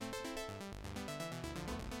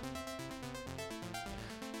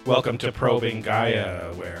Welcome to Probing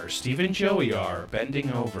Gaia, where Steve and Joey are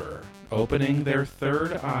bending over, opening their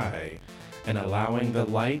third eye, and allowing the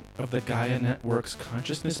light of the Gaia Network's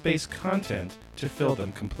consciousness-based content to fill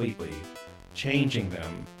them completely, changing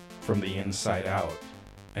them from the inside out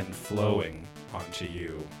and flowing onto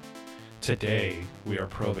you. Today, we are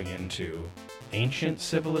probing into Ancient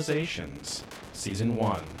Civilizations, Season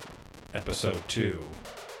 1, Episode 2,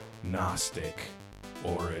 Gnostic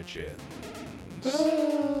Origins.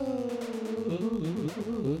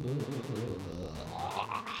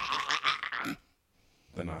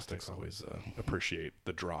 The Gnostics always appreciate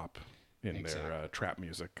the drop in their trap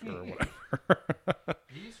music or whatever.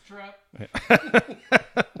 Peace trap.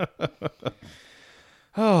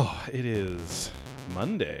 Oh, it is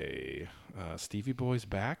Monday. Stevie Boy's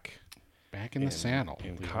back. Back in the saddle.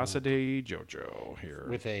 In Casa de Jojo here.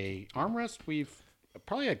 With a armrest we've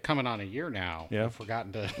probably had coming on a year now. Yeah. We've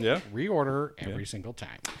forgotten to reorder every single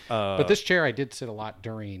time. But this chair I did sit a lot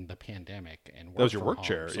during the pandemic. And that was your work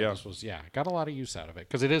chair, so yeah. This was, got a lot of use out of it.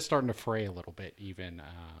 Because it is starting to fray a little bit even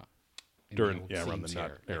during, around the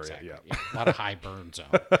nut area. Exactly. Yeah. A lot of high burn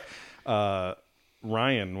zone.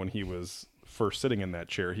 Ryan, when he was first sitting in that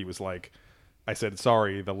chair, he was like, I said,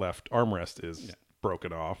 sorry, the left armrest is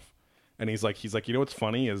broken off. And he's like, you know what's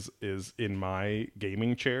funny is in my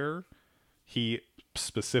gaming chair, he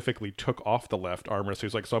specifically took off the left armrest. He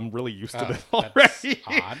was like, so I'm really used to this already.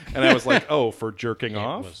 Odd. And I was like, oh, for jerking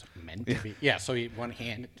off? It was meant to be. Yeah, so one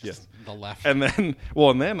hand, just the left. And then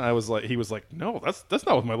I was like, he was like, no, that's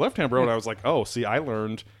not with my left hand, bro. And I was like, oh, see, I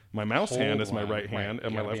learned my mouse hand is my right hand,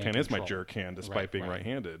 and my left hand is my jerk hand, despite being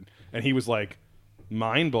right-handed. And he was like,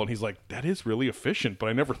 mind blown. He's like, that is really efficient, but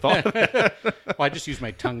I never thought of it. Well, I just use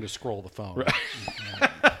my tongue to scroll the phone. Right.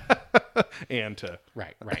 And to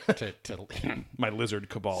my lizard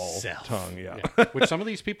cabal tongue, Which some of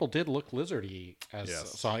these people did look lizardy.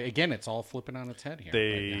 So again, it's all flipping on its head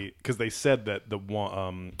here. Because they said that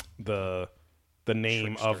the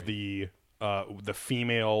name of the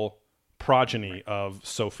female progeny of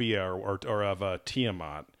Sophia or of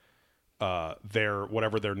Tiamat,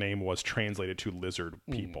 whatever their name was translated to lizard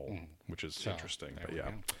people, which is interesting. But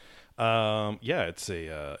it's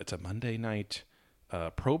a Monday night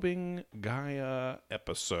probing Gaia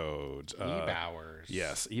episode. E-Bowers.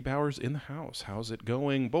 Yes, E-Bowers in the house. How's it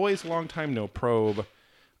going, boys? Long time no probe.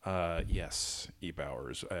 Yes,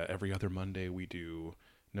 E-Bowers. Every other Monday we do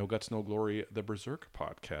No Guts, No Glory, the Berserk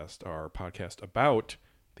podcast, our podcast about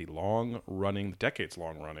the decades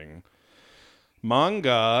long running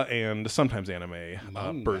manga and sometimes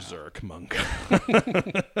anime, Berserk manga.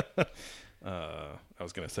 I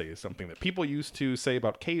was going to say something that people used to say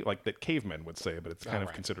about that cavemen would say, but it's kind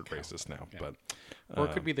of considered racist now. Yeah. But or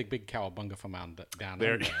it could be the big cowabunga from down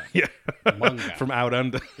there. Under. Manga. From out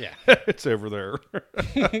under. Yeah. It's over there.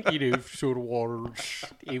 You know, soda waters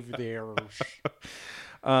over there.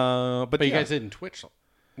 But you guys didn't Twitch.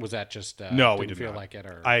 Was that just no? We didn't did feel not. Like it,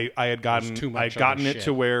 or I had gotten it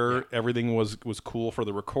to where everything was cool for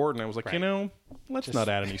the record, and I was like, let's not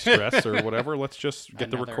add any stress or whatever. Let's just get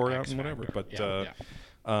the record out and whatever. But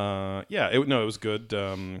it was good.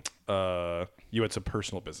 You had some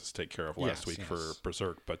personal business to take care of last week for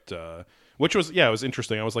Berserk, but which was it was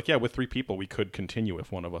interesting. I was like, with 3 people we could continue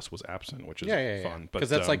if one of us was absent, which is fun. Because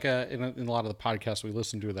that's like in a lot of the podcasts we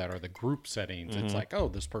listen to that are the group settings. It's like,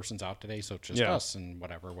 this person's out today, so it's just us and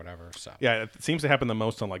whatever. So it seems to happen the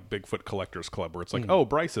most on like Bigfoot Collectors Club, where it's like,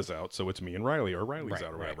 Bryce is out, so it's me and Riley, or Riley's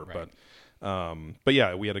out or whatever. Right. But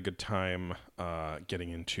we had a good time getting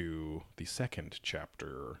into the second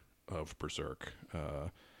chapter of Berserk,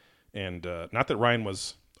 and not that Ryan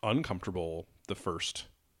was uncomfortable the first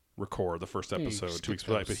episode 2 weeks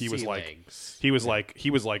before, but he was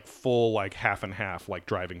like full like half and half, like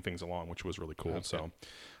driving things along, which was really cool. Okay. So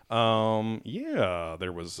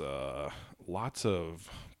there was lots of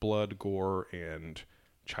blood, gore, and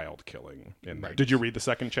child killing in there. Did you read the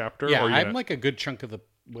second chapter? I'm like a good chunk of the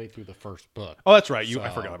way through the first book. Oh, that's right. I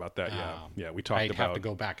forgot about that. We talked about. I'd have to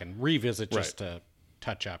go back and revisit just to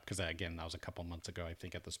touch up, because again, that was a couple months ago, I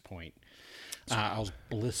think. At this point, I was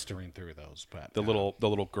blistering through those. But the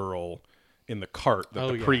little girl in the cart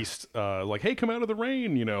that the priest like, hey, come out of the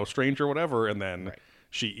rain, stranger, whatever, and then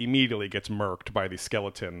she immediately gets murked by the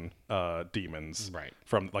skeleton demons. Right.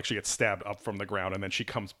 From like, she gets stabbed up from the ground, and then she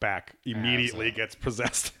comes back immediately, gets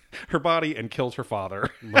possessed her body, and kills her father.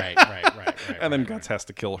 Right. And then Guts has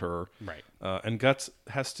to kill her. Right. And Guts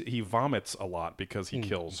he vomits a lot because he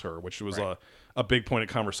kills her, which was a big point of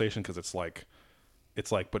conversation, because it's like,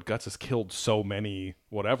 it's like, but Guts has killed so many,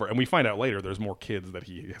 whatever. And we find out later there's more kids that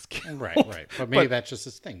he has killed. Right. But maybe that's just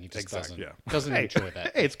his thing. He just doesn't enjoy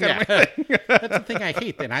that. Hey, it's kind of my thing. That's the thing I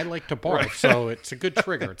hate. And I like to barf, so it's a good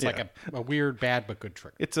trigger. It's like a weird, bad, but good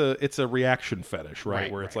trigger. It's a reaction fetish,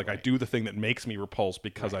 right? Where it's like I do the thing that makes me repulsed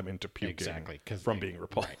because I'm into puking from being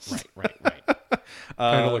repulsed. Right.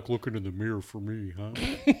 Kind of like looking in the mirror for me, huh?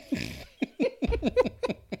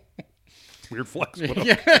 Weird flex.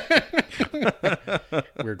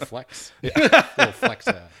 Weird flex. Little flex.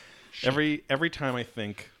 Every time I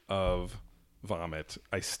think of vomit,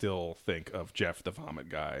 I still think of Jeff the Vomit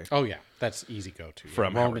Guy. Oh yeah, that's easy go-to.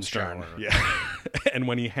 From Howard Stern. Yeah. And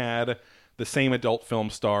when he had the same adult film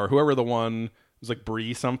star, whoever the one was like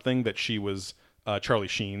Brie something, that she was Charlie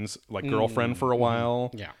Sheen's like girlfriend for a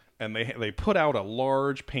while. Yeah. And they put out a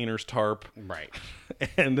large painter's tarp. Right.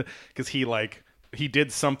 And because he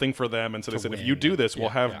did something for them, and so they said, if you do this, we'll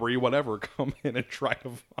have Brie whatever come in and try to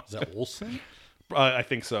vomit. Is that Olsen? I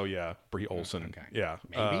think so, yeah. Brie Olsen. Okay. Yeah.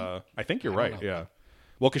 Maybe? I think you're right, yeah.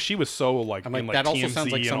 Well, because she was so like, I'm like, in like that TMZ also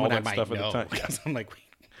sounds like and all someone I that might stuff know. at the time. Yeah. I'm like,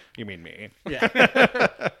 you mean me?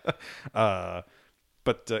 Yeah.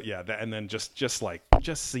 But and then just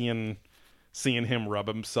seeing him rub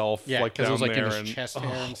himself like because it down was like there in his and chest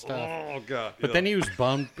hair and stuff. Oh god! But then he was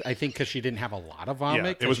bummed, I think, because she didn't have a lot of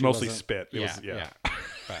vomit. Yeah, it was mostly spit.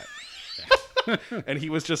 But and he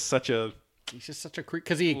was just such a. He's just such a creep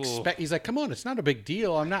because he's like, come on, it's not a big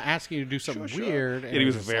deal. I'm not asking you to do something weird. And he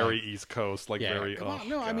was very East Coast, like very. Come on,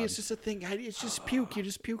 no, God. I mean it's just a thing. It's just puke. You're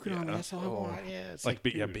just puking on me. That's all I want. Yeah, it's like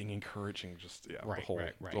being encouraging. Just the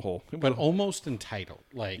whole. But almost entitled,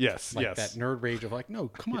 like that nerd rage of like, no,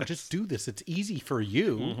 come on, just do this. It's easy for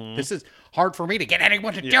you. Mm-hmm. This is hard for me to get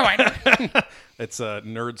anyone to do it. It's a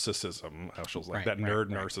nerdcicism. How she'll like that nerd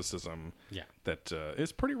narcissism. Yeah, that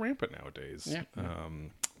is pretty rampant nowadays. Yeah.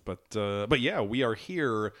 But yeah, we are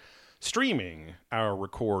here streaming our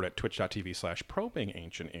record at twitch.tv/probing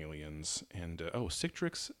ancient aliens and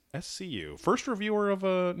Citrix SCU, first reviewer of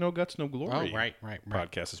No Guts No Glory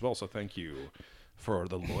podcast as well. So thank you for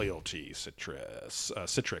the loyalty,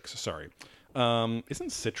 Citrix. Sorry. Isn't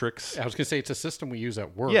Citrix? I was gonna say it's a system we use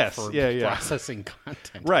at work for processing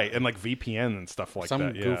content, right? And like VPN and stuff like some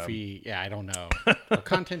that. Goofy, I don't know. The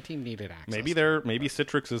content team needed access. Maybe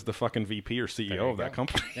Citrix is the fucking VP or CEO of that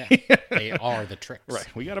company. Yeah. They are the tricks,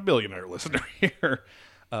 right? We got a billionaire listener here.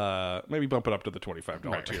 Maybe bump it up to the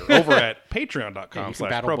 $25 tier over at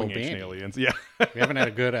patreon.com/probing ancient aliens. Yeah, we haven't had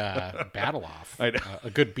a good battle off, a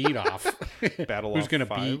good beat off. Battle who's off going to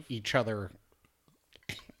 5? beat each other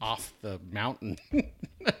off the mountain.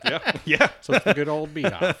 yeah. So it's a good old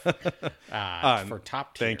beat off for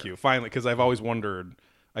top tier. Thank you. Finally, because I've always wondered.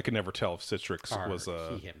 I could never tell if Citrix was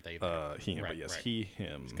he, him, they, he, him, but yes, he,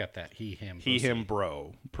 him. He's got that he, him,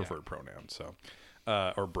 bro, preferred pronoun. So,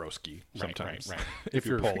 or broski sometimes. Right. if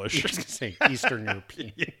you're Polish, say Eastern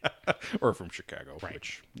European, or from Chicago,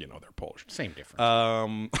 which they're Polish. Same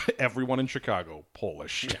difference. Everyone in Chicago,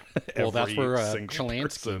 Polish. Yeah. Well, that's where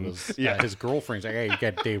Chalansky was. His girlfriend's like, hey, you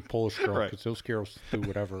got Dave Polish girl because those girls do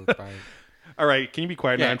whatever. All right, can you be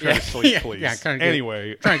quiet now? I'm trying to sleep, please.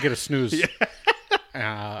 Anyway, trying to get a snooze.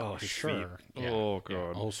 Sure. Feet. Yeah. Oh god.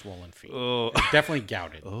 Yeah. Oh, swollen feet. Oh. Definitely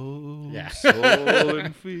gouted. Oh, yeah.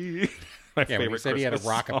 Swollen feet. My favorite. When he said he had a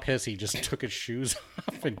rock of piss, he just took his shoes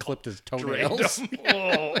off and clipped his toenails.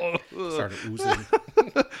 Started oozing.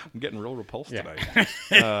 I'm getting real repulsed tonight.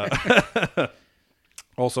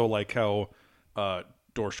 Also, like how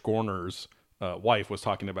Dorsch Gorner's wife was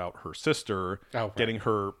talking about her sister getting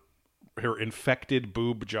her infected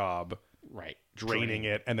boob job. Right. Draining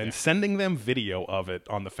it and then sending them video of it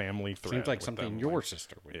on the family thread. Seems like something your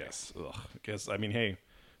sister would do. Yes. Because, I mean, hey,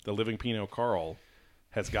 the living Pinot Carl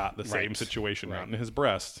has got the same situation, not in his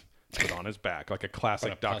breast, but on his back. Like a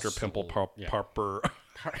classic Dr. Pimple Popper.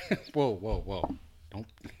 Whoa. Don't.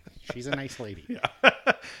 She's a nice lady.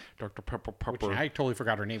 Dr. Pimple Popper. I totally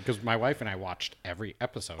forgot her name because my wife and I watched every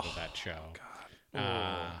episode of that show.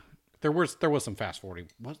 God. There was some fast forwarding.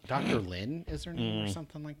 What, Dr. Lynn is her name or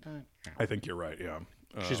something like that? Yeah. I think you're right, yeah.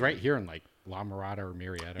 She's right here in like La Mirada or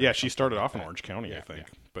Murrieta. Yeah, she started off in Orange County, I think.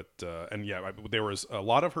 Yeah. But there was a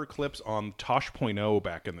lot of her clips on Tosh.0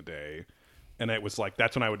 back in the day. And it was like,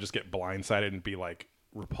 that's when I would just get blindsided and be like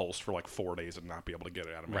repulsed for like 4 days and not be able to get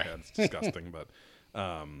it out of my head. It's disgusting. But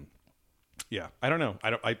I don't know.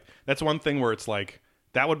 That's one thing where it's like,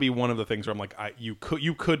 that would be one of the things where I'm like, you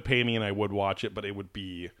could pay me and I would watch it, but it would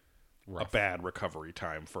be rough. A bad recovery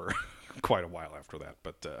time for quite a while after that,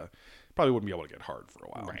 but probably wouldn't be able to get hard for a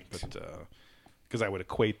while, right? But because I would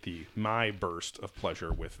equate my burst of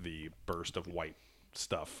pleasure with the burst of white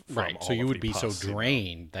stuff from Right. all So you of would the be so pus, you know?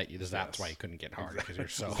 drained that's why you couldn't get hard because you're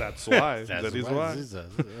so. That's why. That is why.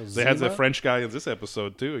 They had the French guy in this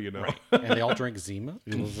episode too, you know. Right. And they all drink Zima.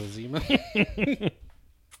 Zima.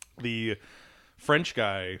 The French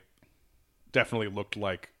guy definitely looked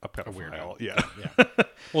like a pedophile. Yeah.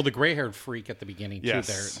 Well, the gray-haired freak at the beginning too.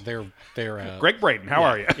 Yes. They're Greg Braden, how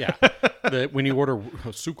are you? Yeah. When you order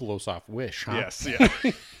sucralose off Wish, huh? Yes. Yeah.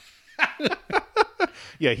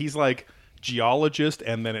 Yeah, he's like geologist,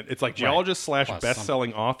 and then it's like geologist /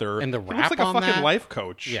 best-selling author, and the he rap looks like a on fucking that, life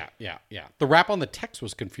coach. Yeah. The rap on the text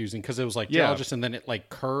was confusing because it was like geologist, and then it like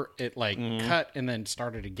cut and then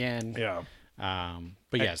started again. Yeah.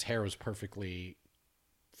 But yeah, his hair was perfectly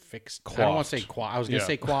fixed. Coiffed. I don't want to say coiffed. I was gonna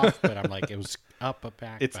say coiffed, but I'm like it was up,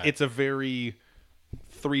 back. It's a very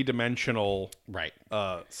three-dimensional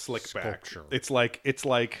slick sculpture. back. It's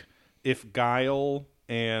like if Guile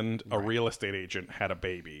and a real estate agent had a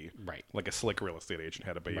baby. Right. Like a slick real estate agent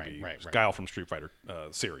had a baby. Right. Guile from Street Fighter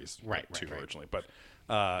series. Right. Originally. But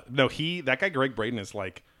no, that guy Greg Braden is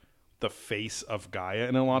like the face of Gaia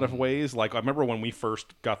in a lot of ways. Like I remember when we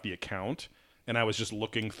first got the account and I was just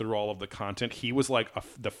looking through all of the content, he was like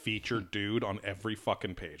the featured dude on every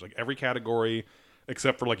fucking page. Like every category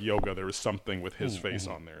except for like yoga, there was something with his face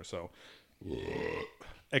on there. So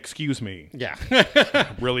excuse me. Yeah.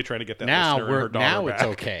 Really trying to get that now listener and her daughter it's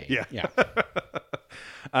back. okay.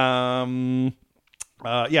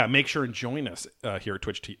 Yeah. Make sure and join us here at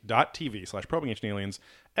twitch.tv/ProbingAncientAliens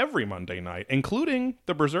every Monday night, including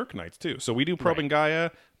the Berserk nights too. So we do Probing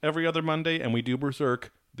Gaia every other Monday, and we do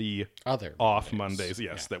Berserk the other off Mondays,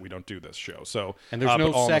 that we don't do this show. So and there's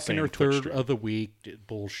no second or third stream. of the week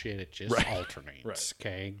bullshit. It just alternates. Right.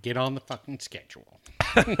 Okay, get on the fucking schedule.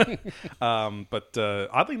 But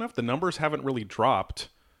oddly enough, the numbers haven't really dropped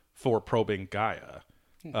for Probing Gaia.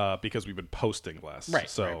 Because we've been posting less. Right.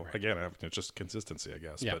 So again, it's just consistency, I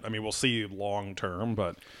guess. Yeah. But I mean, we'll see long term,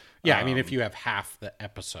 but yeah, I mean, if you have half the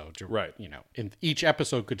episodes, right? You know, each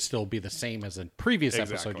episode could still be the same as a previous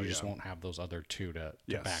episode. You just yeah. won't have those other two to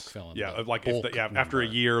backfill. After a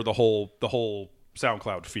year, the whole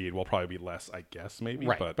SoundCloud feed will probably be less, I guess, maybe.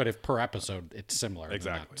 Right. But if per episode it's similar,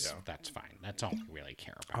 exactly, that's fine. That's all we really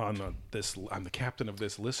care about. I'm the captain of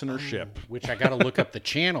this listenership, which I got to look up the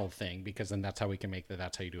channel thing because then that's how we can make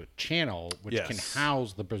that's how you do a channel, which can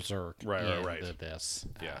house the Berserk, right. This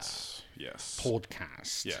yes,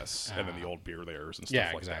 podcast, yes, and then the old beer theirs and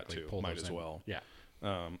stuff like that too. Might as well,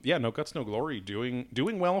 No Guts, No Glory, doing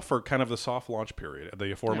well for kind of the soft launch period.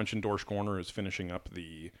 The aforementioned Dorsch Corner is finishing up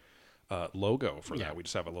the logo for that. We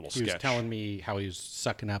just have a little sketch. He was telling me how he was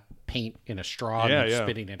sucking up paint in a straw and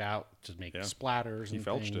spitting it out to make splatters. He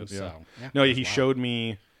felched it. So, he showed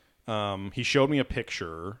me. He showed me a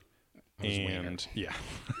picture, and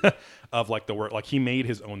of like the work. Like he made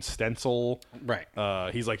his own stencil. Right.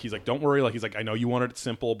 He's like, don't worry. Like he's like, I know you wanted it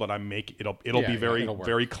simple, but it'll be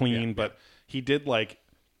very clean. But he did like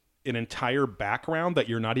an entire background that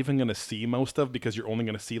you're not even going to see most of because you're only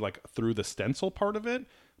going to see like through the stencil part of it.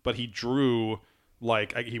 But he drew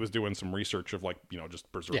like he was doing some research of like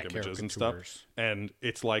just Berserk images and stuff, and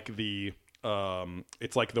it's like the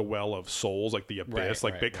well of souls, like the abyss,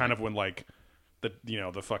 kind of when like the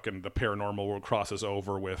the paranormal world crosses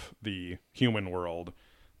over with the human world.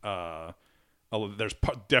 There's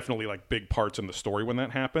definitely like big parts in the story when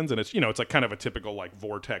that happens, and it's it's like kind of a typical like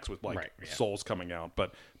vortex with like souls coming out,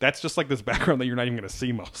 but that's just like this background that you're not even going to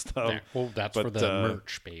see most of. Well, that's for the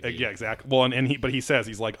merch, baby. Yeah, exactly. Well, and he says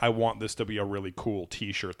he's like, I want this to be a really cool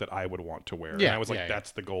T-shirt that I would want to wear. Yeah, and I was like,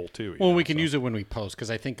 that's the goal too. Well, we can use it when we post because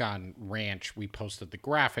I think on Ranch we posted the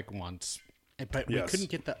graphic once, but we couldn't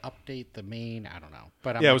get the update, the main. I don't know,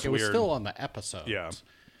 but it was still on the episode. Yeah.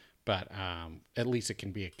 But at least it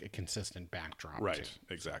can be a consistent backdrop. Right. Too.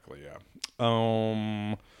 Exactly. Yeah.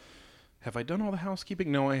 Have I done all the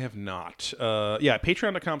housekeeping? No, I have not.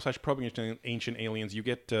 Patreon.com/ProbingAncientAliens. You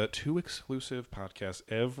get 2 exclusive podcasts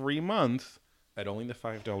every month at only the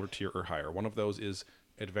 $5 tier or higher. One of those is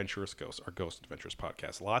Adventurous Ghosts, our Ghost Adventures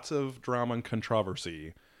podcast. Lots of drama and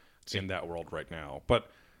controversy in that world right now.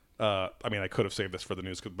 But I mean, I could have saved this for the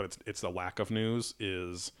news, but it's the lack of news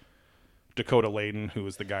is Dakota Layden, who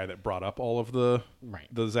is the guy that brought up all of the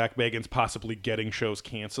Zach Bagans possibly getting shows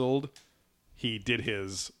canceled. He did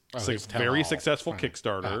his very successful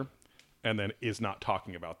Kickstarter, and then is not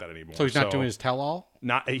talking about that anymore. So he's not doing his tell-all.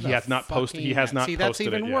 He has not posted. He has not posted. That's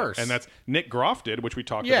even it yet. worse. And that's Nick Groff did, which we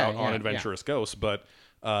talked about on Adventurous Ghosts, but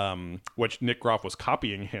which Nick Groff was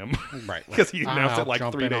copying him, right? Because he announced it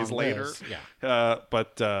like 3 days later.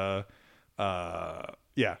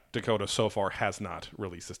 Dakota so far has not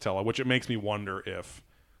released his tell-all, which it makes me wonder if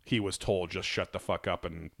he was told just shut the fuck up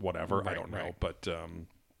and whatever. Right, I don't know, right. but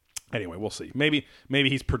anyway, we'll see. Maybe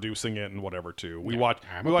he's producing it and whatever too. We watched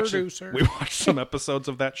producer. we watched some episodes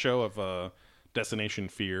of that show of Destination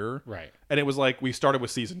Fear, Right. and it was like we started with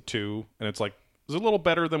season 2, and it's like it was a little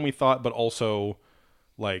better than we thought, but also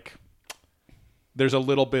like there's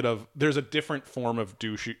a different form of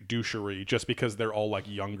douchery just because they're all like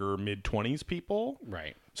younger mid-20s people.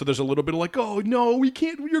 Right. So there's a little bit of like, oh no, we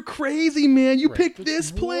can't. You're crazy, man. You picked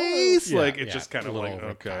this place. Yeah, like it's just kind of like over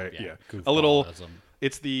the okay, top, yeah. A little. goofballism.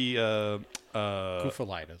 It's the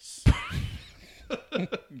Goofalitis.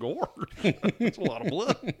 gore. It's a lot of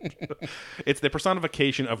blood. It's the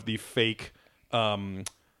personification of the fake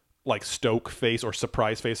like stoke face or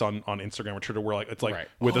surprise face on Instagram or Twitter where like it's like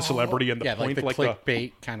with a celebrity and the point like the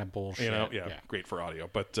clickbait kind of bullshit. you know, great for audio.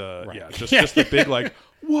 But just the big like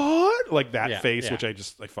what? Like that face, which I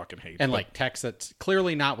fucking hate. And but, like text that's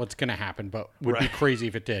clearly not what's gonna happen, but would be crazy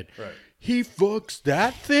if it did. Right. He fucks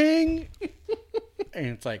that thing. And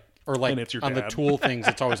it's like, or like And it's your on the dad. Tool things,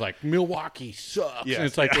 it's always like Milwaukee sucks. Yes. And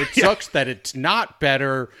it's like it sucks that it's not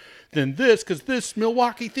better than this because this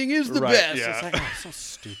Milwaukee thing is the Right, best. yeah. It's like, oh, so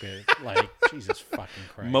stupid. Like Jesus fucking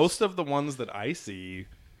Christ. most of the ones that I see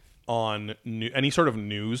on any sort of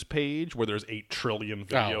news page where there's 8 trillion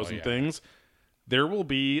videos and things, there will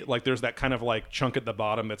be like there's that kind of like chunk at the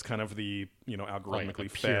bottom that's kind of the algorithmically the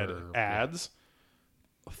fed pure, ads.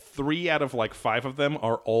 3 out of like 5 of them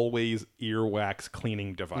are always earwax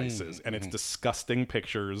cleaning devices, and it's disgusting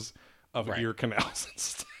pictures of ear canals and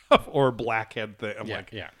stuff or blackhead thing. I'm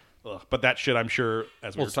like, ugh. But that shit, I'm sure,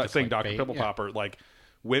 as we were saying, Dr. Pimple Popper, like,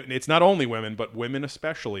 it's not only women, but women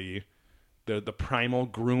especially, the primal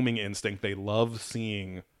grooming instinct. They love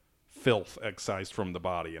seeing filth excised from the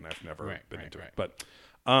body, and I've never been into it. But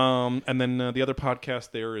and then the other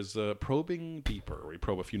podcast there is Probing Deeper, where we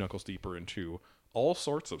probe a few knuckles deeper into all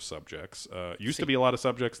sorts of subjects. Used to be a lot of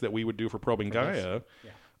subjects that we would do for Probing Gaia,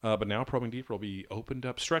 but now Probing Deeper will be opened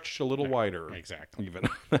up, stretched a little wider. Exactly. Even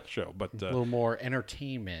on that show. But a little more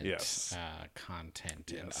entertainment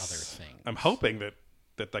content and other things. I'm hoping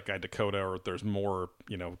that guy Dakota, or there's more,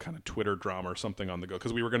 kind of Twitter drama or something on the go,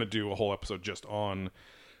 because we were going to do a whole episode just on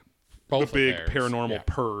Both the big affairs. paranormal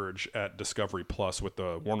purge at Discovery Plus with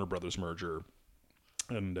the Warner Brothers merger.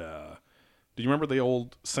 And do you remember the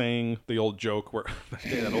old saying, the old joke where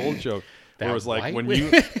that old joke where it was like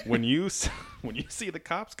when you see the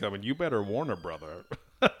cops coming, you better warn a brother.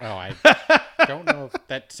 Oh, I don't know if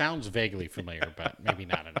that sounds vaguely familiar, but maybe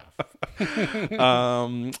not enough.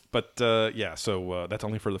 So that's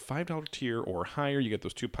only for the $5 tier or higher. You get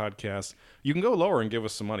those 2 podcasts. You can go lower and give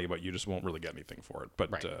us some money, but you just won't really get anything for it.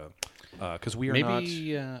 But because we are not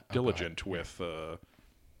diligent with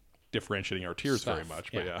differentiating our tiers very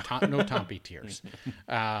much. But no Tompi tiers.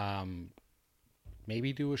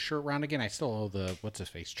 Maybe do a shirt round again. I still owe the what's his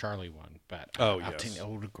face Charlie one, but up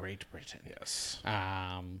to Great Britain. Yes.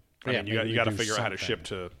 You got to figure out how to ship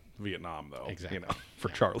to Vietnam though. Exactly. For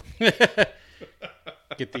Charlie.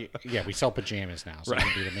 We sell pajamas now, so you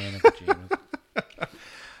can be the man in pajamas.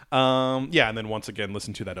 And then once again,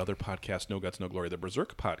 listen to that other podcast, No Guts, No Glory, the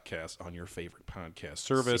Berserk podcast on your favorite podcast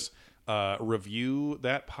service. Review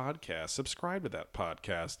that podcast, subscribe to that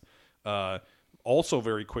podcast. Also,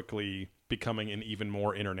 very quickly becoming an even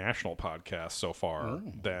more international podcast so far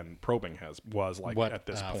than Probing was at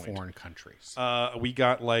this point. Foreign countries? We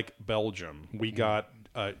got like Belgium. We got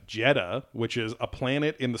Jeddah, which is a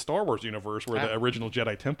planet in the Star Wars universe where the original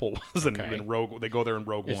Jedi Temple was in Rogue. They go there in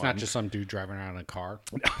Rogue One. It's not just some dude driving around in a car.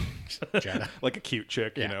 Jeddah. Like a cute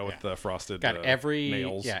chick, with the frosted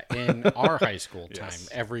nails. Yeah, in our high school time,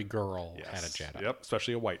 every girl had a Jeddah. Yep,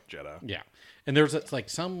 especially a white Jeddah. Yeah. And there's like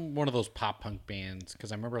one of those pop punk bands,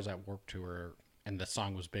 because I remember I was at Warped Tour and the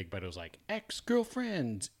song was big, but it was like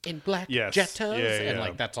ex-girlfriends in black Jettas, and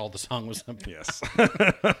like that's all the song was about. Yes.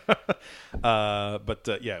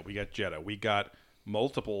 We got Jeddah. We got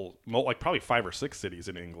multiple, like probably 5 or 6 cities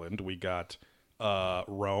in England. We got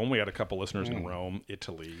Rome. We had a couple listeners in Rome,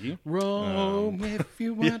 Italy. Rome, if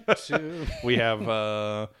you want to. We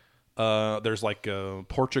have there's like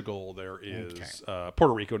Portugal. There is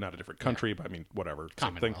Puerto Rico, not a different country, but I mean whatever.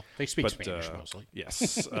 Commonwealth. They speak Spanish mostly.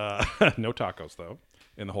 Yes. No tacos though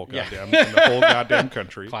in the whole goddamn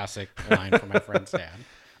country. Classic line from my friend's dad.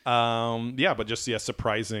 But just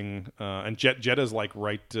surprising. And Jeddah's like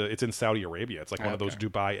it's in Saudi Arabia. It's like one of those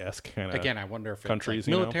Dubai-esque kind of. Again, I wonder if countries, it's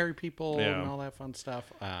like military people and all that fun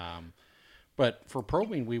stuff. But for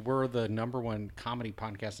Probing, we were the #1 comedy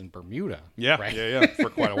podcast in Bermuda. Yeah, right? yeah, for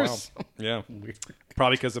quite a while. Yeah,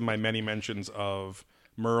 probably because of my many mentions of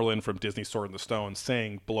Merlin from Disney's Sword in the Stone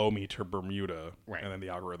saying "Blow me to Bermuda," right. and then the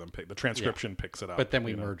algorithm the transcription picks it up. But then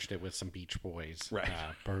we merged it with some Beach Boys, right?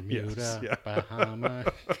 Bermuda,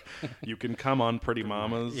 Bahama. You can come on, pretty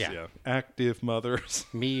mamas. Yeah. Active mothers.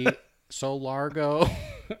 Me, so Largo.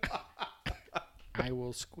 I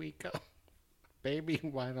will squeak up. Baby,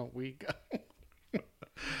 why don't we go?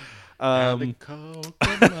 But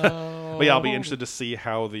yeah, I'll be interested to see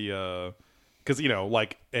how the because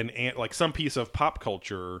like like some piece of pop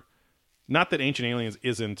culture, not that Ancient Aliens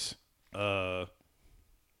isn't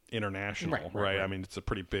international, right? I mean, it's a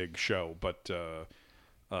pretty big show, but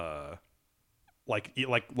like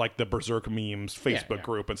the Berserk memes Facebook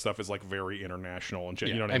group and stuff is like very international, and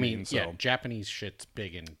you know what I mean? So, yeah, Japanese shit's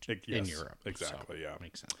big in Europe. Exactly, so yeah.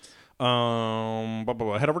 Makes sense.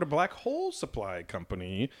 Head over to Black Hole Supply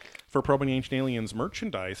Company for probing Ancient Aliens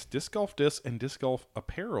merchandise, disc golf discs, and disc golf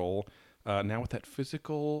apparel. Now with that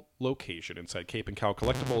physical location inside Cape and Cow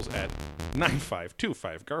Collectibles at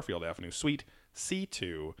 9525 Garfield Avenue, Suite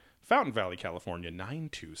C2, Fountain Valley, California,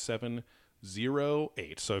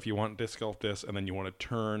 92708. So if you want disc golf discs and then you want to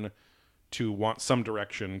turn to want some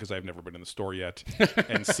direction, because I've never been in the store yet,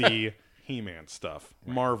 and see He-Man stuff,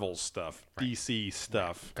 Marvel stuff, DC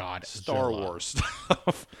stuff, Star Wars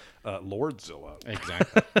stuff, Lordzilla.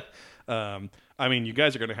 Exactly. I mean, you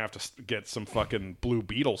guys are going to have to get some fucking Blue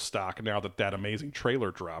Beetle stock now that amazing trailer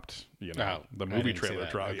dropped. The movie trailer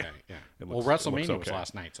dropped. Okay, yeah. WrestleMania was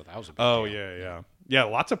last night, so that was a big deal. Yeah.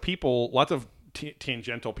 Lots of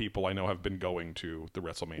tangential people I know have been going to the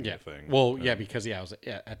WrestleMania thing. Well, because I was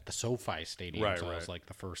at the SoFi Stadium, so it was like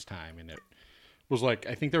the first time, and it was like,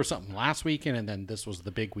 I think there was something last weekend, and then this was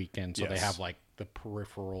the big weekend, so they have like the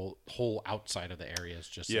peripheral whole outside of the area is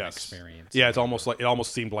just an experience. Yeah, it's almost like it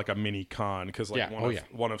almost seemed like a mini con, because like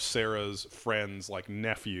one of Sarah's friends, like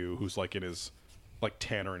nephew, who's like in his like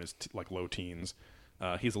 10 or in his like low teens.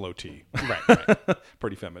 He's a low T. Right.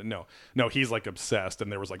 Pretty feminine. No, he's like obsessed,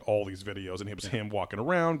 and there was like all these videos, and it was him walking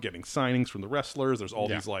around getting signings from the wrestlers. There's all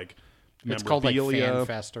these like memorabilia. It's called like Fan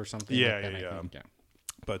Fest or something. Yeah.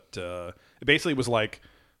 But it basically was like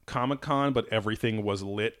Comic-Con, but everything was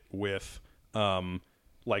lit with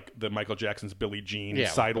like the Michael Jackson's Billie Jean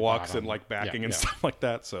sidewalks and like backing and stuff like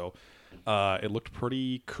that. So it looked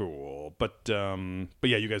pretty cool. But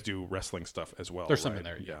yeah, you guys do wrestling stuff as well. There's something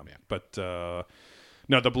there. Yeah. But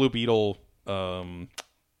no, the Blue Beetle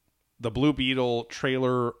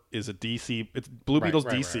trailer is a DC. It's Blue Beetle's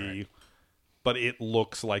DC. Right. But it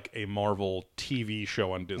looks like a Marvel TV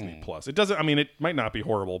show on Disney Plus. It doesn't. I mean, it might not be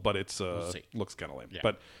horrible, but it's looks kind of lame. Yeah.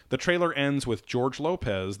 But the trailer ends with George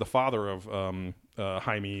Lopez, the father of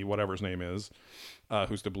Jaime, whatever his name is,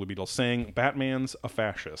 who's the Blue Beetle, saying, "Batman's a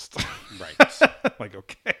fascist." Right. Like,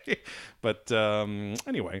 okay. But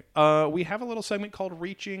anyway, we have a little segment called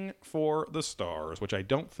 "Reaching for the Stars," which I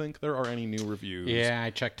don't think there are any new reviews. Yeah,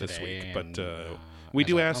 I checked this today, week, but. We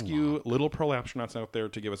do ask you, little prolapsnauts out there,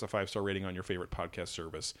 to give us a 5-star rating on your favorite podcast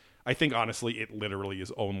service. I think, honestly, it literally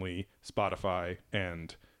is only Spotify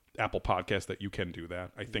and Apple Podcasts that you can do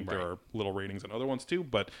that. I think there are little ratings on other ones, too,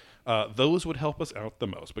 but those would help us out the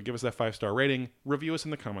most. But give us that 5-star rating, review us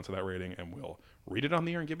in the comments of that rating, and we'll read it on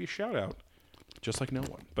the air and give you a shout-out, just like no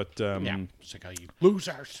one. But just like how you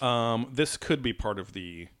losers. This could be part of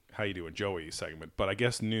the How You Doing, Joey segment, but I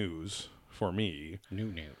guess news for me. New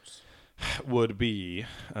news. Would be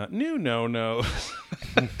new no-nos.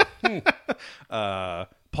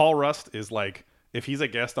 Paul Rust is like, if he's a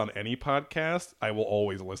guest on any podcast, I will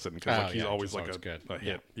always listen, because like he's always like a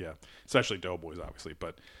hit. Yeah, especially Doughboys, obviously.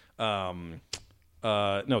 But no,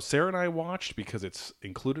 Sarah and I watched, because it's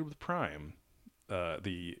included with Prime,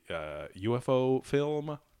 the UFO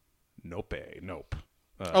film Nope.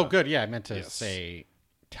 Oh, good. Yeah, I meant to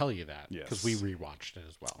tell you that, because we rewatched it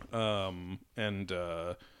as well.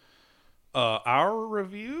 Our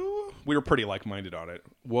review, we were pretty like-minded on it,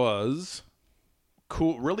 was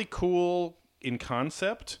cool, really cool in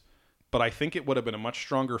concept, but I think it would have been a much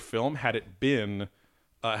stronger film had it been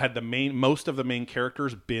had most of the main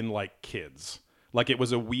characters been like kids. Like, it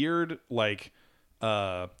was a weird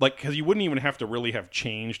because you wouldn't even have to really have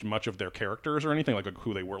changed much of their characters or anything, like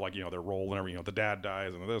who they were, like, their role and everything. The dad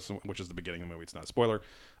dies and this, which is the beginning of the movie. It's not a spoiler,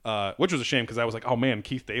 which was a shame, because I was like, oh man,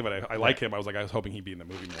 Keith David, I like him. I was hoping he'd be in the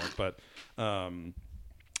movie more. But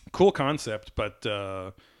cool concept, but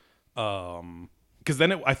because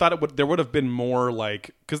then I thought there would have been more,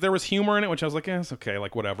 like, because there was humor in it, which I was like, it's okay,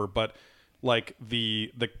 like, whatever. But like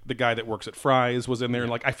the guy that works at Fry's was in there,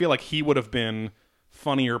 and like I feel like he would have been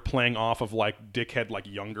funnier playing off of like dickhead, like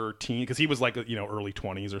younger teen, because he was like early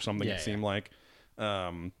 20s or something. It seemed like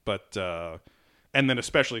but and then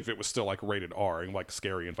especially if it was still like rated R and like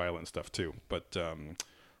scary and violent stuff too. But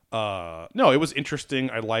no, it was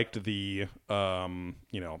interesting. I liked the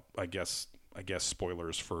I guess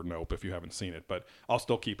spoilers for Nope if you haven't seen it, but I'll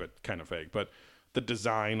still keep it kind of vague. But the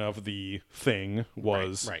design of the thing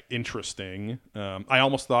was interesting. I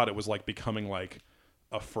almost thought it was like becoming like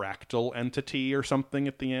a fractal entity or something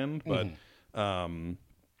at the end,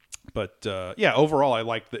 but yeah, overall I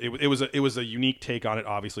liked it was a unique take on it.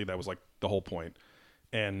 Obviously that was like the whole point.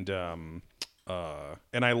 And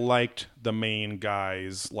I liked the main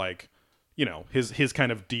guy's like, his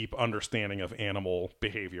kind of deep understanding of animal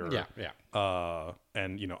behavior.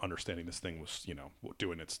 And understanding this thing was,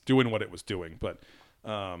 doing what it was doing. But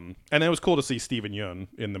and it was cool to see Steven Yeun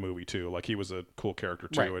in the movie too. Like he was a cool character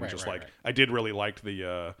too, I did really like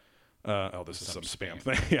the this is some spam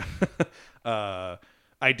thing. Yeah.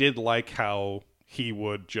 I did like how he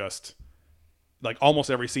would just like almost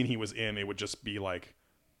every scene he was in, it would just be like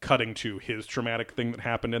cutting to his traumatic thing that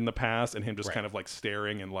happened in the past and him just kind of like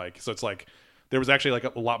staring and like, so it's like there was actually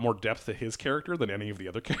like a lot more depth to his character than any of the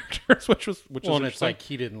other characters, which was and it's like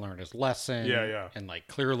he didn't learn his lesson. Yeah. And like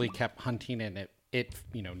clearly kept hunting, and it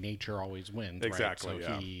nature always wins. Exactly. Right?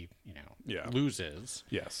 So he loses.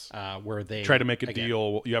 Yes. Where they try to make a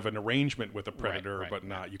deal. You have an arrangement with a predator, but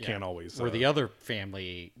not, you can't always. Where the other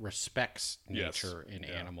family respects nature in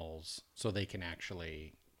animals, so they can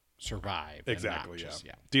actually survive. Exactly. And not just,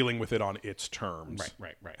 dealing with it on its terms.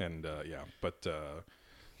 Right. And but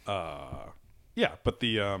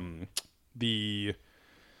the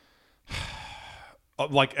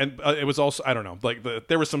like, and it was also, I don't know, like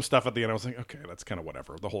there was some stuff at the end I was like, okay, that's kind of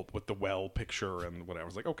whatever, the whole with the well picture and whatever. I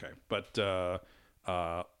was like, okay, but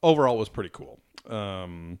overall it was pretty cool.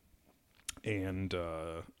 And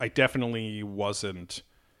I definitely wasn't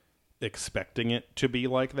expecting it to be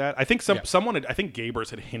like that. I think someone I think Gabers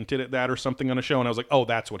had hinted at that or something on a show, and I was like, oh,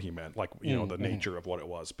 that's what he meant, like the nature of what it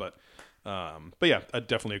was. But yeah,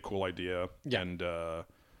 definitely a cool idea. And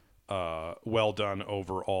well done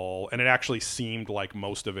overall. And it actually seemed like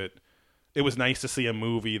most of it was nice to see a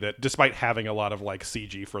movie that, despite having a lot of like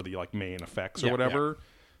CG for the like main effects or whatever,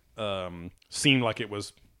 seemed like it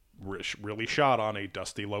was really shot on a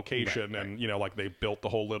dusty location. And like they built the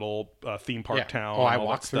whole little theme park town. I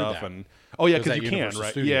walked through that. And because you can,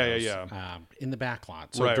 right? Studios, yeah. In the back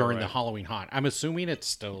lot. So during the Halloween haunt, I'm assuming it's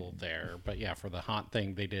still there. But yeah, for the haunt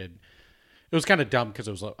thing, they did. It was kind of dumb because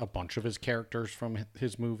it was a bunch of his characters from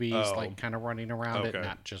his movies, like kind of running around it,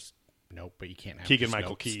 not just Nope. But you can't have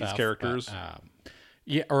Keegan-Michael Key's characters. But,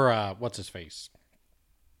 or what's his face?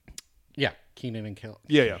 Yeah, Keenan and Kel.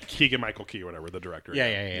 Yeah. Keegan-Michael Key, whatever, the director.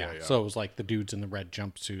 Yeah. So it was like the dudes in the red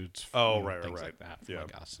jumpsuits. Things like that,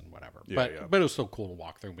 like us and whatever. But it was so cool to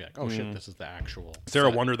walk through and be like, oh shit, this is the actual. Sarah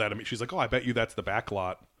wondered that. I mean, she's like, oh, I bet you that's the back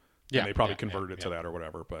lot. And they probably converted it to that or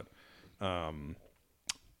whatever. But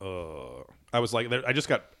I was like, I just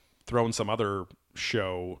got thrown some other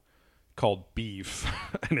show called Beef,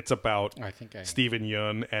 and it's about Steven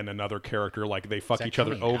Yeun and another character. Like they fuck each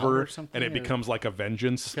other over, and it becomes like a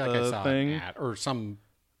vengeance thing, or some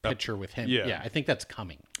picture with him. Yeah, I think that's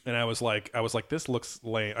coming. And I was like, this looks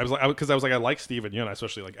lame. I was like, I like Steven Yeun,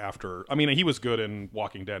 especially like after. I mean, he was good in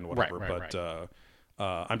Walking Dead and whatever, but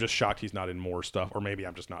I'm just shocked he's not in more stuff, or maybe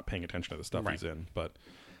I'm just not paying attention to the stuff he's in. But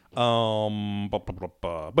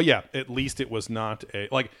yeah, at least it was not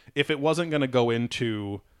like, if it wasn't going to go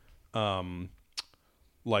into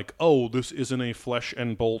like, oh, this isn't a flesh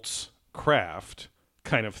and bolts craft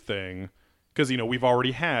kind of thing, because we've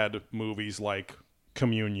already had movies like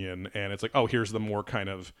Communion, and it's like, oh, here's the more kind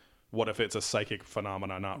of, what if it's a psychic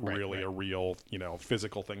phenomena, not really a real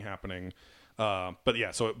physical thing happening. But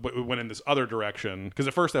yeah, so it went in this other direction, because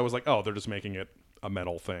at first I was like, oh, they're just making it a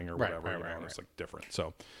metal thing or whatever, and it's like different.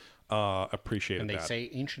 So appreciated that. And they say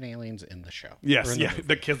ancient aliens in the show. Yes,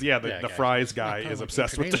 the Fries guy is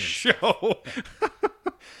obsessed with the show.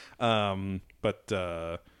 But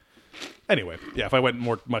anyway, yeah, if I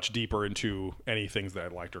went much deeper into any things that I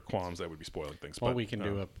liked or qualms, that would be spoiling things. Well, we can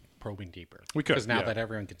do a probing deeper. We could, because now that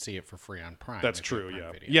everyone can see it for free on Prime. That's true.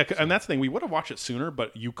 And that's the thing. We would have watched it sooner,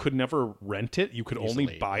 but you could never rent it. You could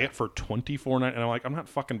only buy it for $24.99. And I'm like, I'm not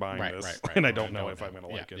fucking buying this, and I don't know if I'm gonna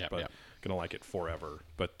like it, but gonna like it forever.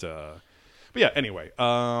 But yeah. Anyway,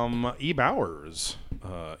 E Bowers,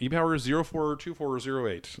 E Bowers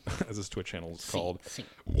 042408, as his Twitch channel is called.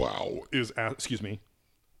 Wow, excuse me.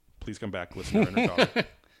 Please come back, listener and her daughter.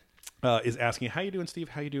 Is asking, how you doing, Steve?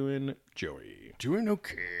 How you doing, Joey? Doing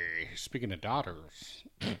okay. Speaking of daughters,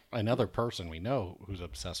 another person we know who's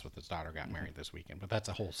obsessed with his daughter got married this weekend, but that's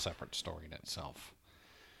a whole separate story in itself.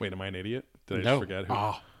 Wait, am I an idiot? Did I just forget who?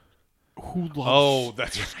 who loves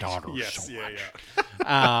that's his daughter yes, so yeah, much.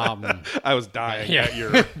 Yeah. I was dying at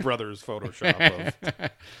your brother's Photoshop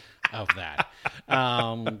of that.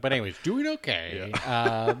 But anyways, doing okay.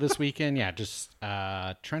 This weekend, just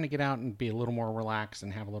trying to get out and be a little more relaxed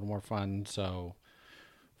and have a little more fun. So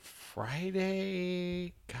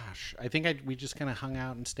Friday, gosh, I think we just kind of hung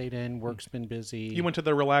out and stayed in. Work's been busy. You went to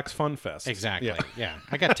the Relax Fun Fest. Exactly. Yeah.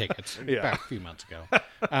 I got tickets back a few months ago.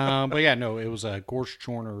 But yeah, no, it was Gorsh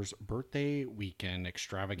Chorner's birthday weekend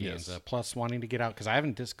extravaganza. Yes. Plus wanting to get out because I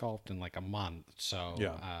haven't disc golfed in like a month. So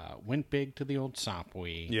went big to the old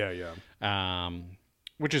Sompwee. Yeah.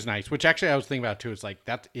 Which is nice. Which actually I was thinking about too. It's like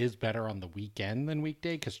that is better on the weekend than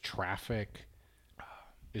weekday because traffic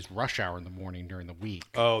is rush hour in the morning during the week.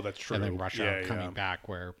 Oh, that's true. And then rush hour coming back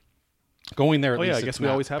where going there at least I guess we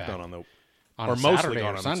always have gone on or mostly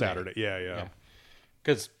gone on Sunday. Saturday. Yeah.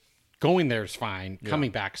 Because going there is fine.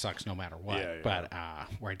 Coming back sucks no matter what. Yeah. But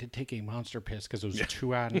where I did take a monster piss because it was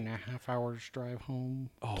 2.5 hours drive home.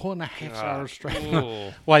 2.5 hours drive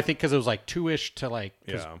home. Well, I think because it was like 2-ish to like...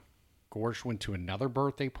 Gorsh went to another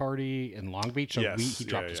birthday party in Long Beach. So he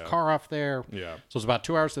dropped his car off there. Yeah. So it was about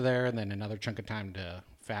 2 hours to there and then another chunk of time to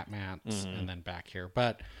Fat Matt's and then back here.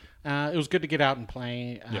 But it was good to get out and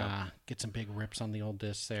play, get some big rips on the old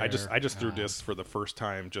discs there. I just threw discs for the first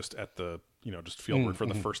time just at the, just fieldwork for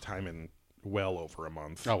the first time in well over a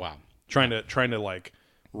month. Oh, wow. Trying to like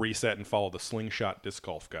reset and follow the slingshot disc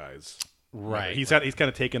golf guys. Right. He's kind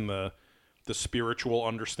of taken the spiritual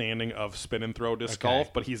understanding of spin and throw disc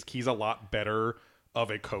golf, but he's a lot better of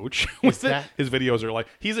a coach with it. His videos are like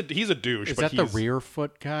he's a douche. Is that the rear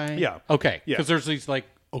foot guy? Yeah. Okay. Yeah. Because there's these like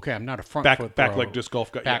I'm not a front foot back leg disc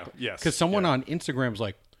golf guy. Yes. Because someone on Instagram's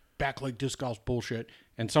like back leg disc golf bullshit,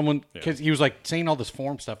 and someone because he was like saying all this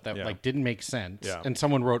form stuff that like didn't make sense, and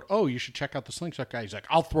someone wrote, "Oh, you should check out the slingshot guy." He's like,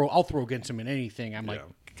 "I'll throw against him in anything." I'm like,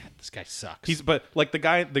 God, this guy sucks. But like the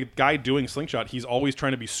guy doing slingshot, he's always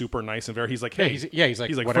trying to be super nice and very. He's like, hey, he's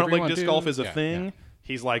like front leg disc golf is a thing. Yeah.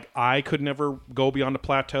 He's like, I could never go beyond a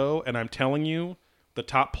plateau, and I'm telling you, the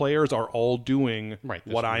top players are all doing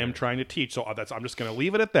what I am trying to teach. So I'm just going to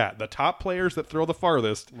leave it at that. The top players that throw the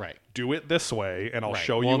farthest do it this way, and I'll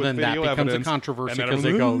show you with video evidence. That becomes a controversy because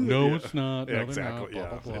they go, no, it's not. No, exactly. Blah,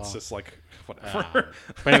 blah, blah. It's just like whatever.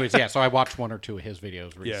 But anyways, so I watched one or two of his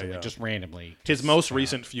videos recently, just randomly. His most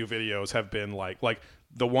recent few videos have been like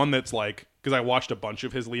the one that's like because I watched a bunch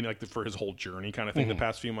of his leading like for his whole journey kind of thing the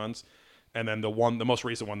past few months. And then the most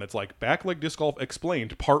recent one that's like back leg disc golf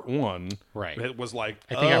explained part 1. Right. It was like,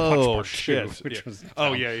 I think I watched part shit. 2, which was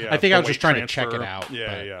I think I was just trying to check it out.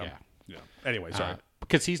 Yeah. Anyway, sorry.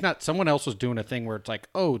 Because he's not. Someone else was doing a thing where it's like,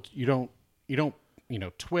 oh, you don't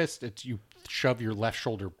twist. It's you shove your left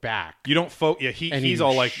shoulder back. You don't he's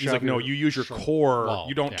all like he's like no, you use your core. Well,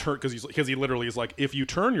 you don't turn because he literally is like if you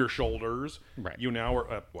turn your shoulders, you now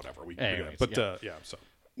are whatever we. Anyways, so.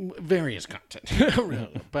 Various content,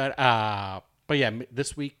 really. But yeah,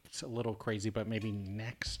 this week's a little crazy. But maybe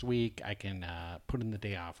next week I can put in the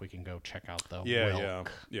day off. We can go check out the yeah,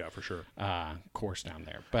 for sure. Course down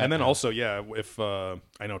there. But and then also, if I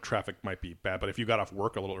know traffic might be bad, but if you got off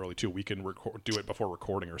work a little early too, we can do it before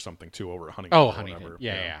recording or something too over at Huntington. Oh, Huntington,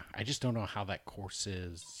 yeah. I just don't know how that course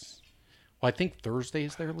is. Well, I think Thursday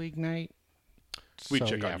is their league night. We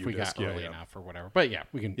check out if we got early enough or whatever. But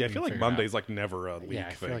we can. Yeah, I feel like Monday's like never a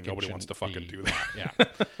league thing. Like nobody wants to fucking do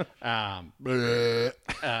that.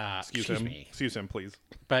 Excuse him, please.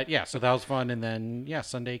 But so that was fun. And then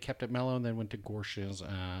Sunday kept it mellow, and then went to Gorsh's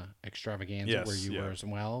extravaganza where you were as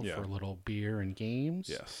well for a little beer and games.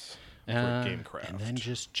 Yes. For Gamecraft. And then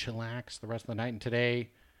just chillax the rest of the night. And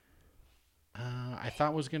today. I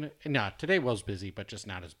thought was gonna. No, today was busy, but just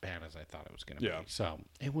not as bad as I thought it was gonna be. So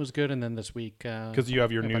it was good. And then this week, because you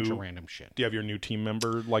have your new bunch of random shit. Do you have your new team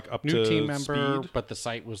member like up new to team member? Speed? But the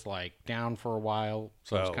site was like down for a while,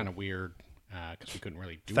 so it was kind of weird because we couldn't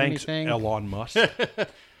really do Thanks, anything. Elon Musk.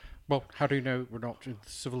 Well, how do you know we're not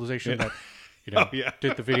civilization that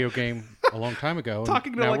did the video game a long time ago?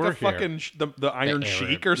 Talking to like a fucking the Iron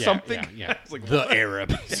Sheik or something. Yeah. It's like, the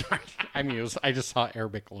Arab. Sorry. I mean, I just saw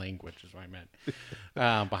Arabic language is what I meant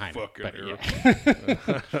behind it.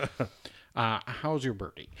 But how's your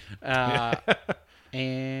birdie? And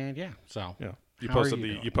so you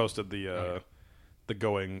posted the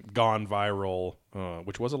gone viral,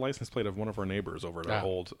 which was a license plate of one of our neighbors over at our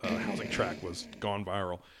old housing track was gone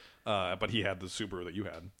viral. But he had the Subaru that you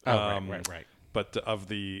had. Right. but of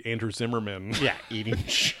the Andrew Zimmerman. Yeah, eating.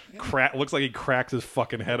 Looks like he cracks his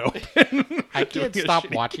fucking head open. I can't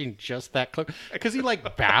stop watching just that clip because he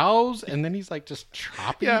like bows and then he's like just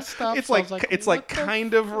chopping stuff. It's so like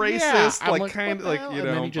kind of racist, yeah, like kind of like and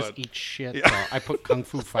then he just eats shit. Yeah. So I put kung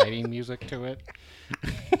fu fighting music to it,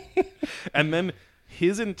 and then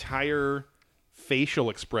his entire facial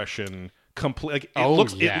expression.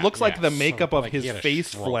 It looks like the makeup of his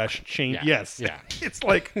face flesh changed. Yeah. Yes, yeah. It's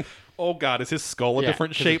like, oh god, is his skull a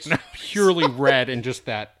different shape now? Purely red and just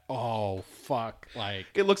that. Oh fuck! Like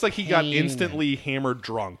it looks like he got instantly hammered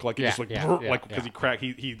drunk. Like because he cracked.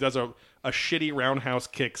 He does a shitty roundhouse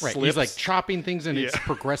kick. Right, slips. he's like chopping things and it's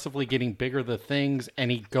progressively getting bigger. The things and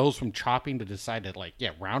he goes from chopping to decide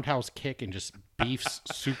to roundhouse kick and just beefs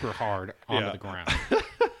super hard onto the ground.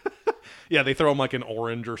 Yeah, they throw him like an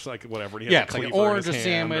orange or like whatever. And he has it's like an orange, a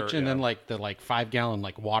sandwich, and then like the 5-gallon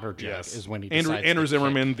water jug is when he decides Andrew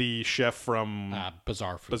Zimmerman, the chef from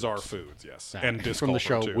Bizarre Foods. Bizarre Foods, yes, and Disc from the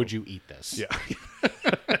show. Too. Would you eat this? Yeah,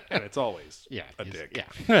 and it's always a dick.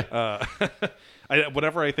 Yeah.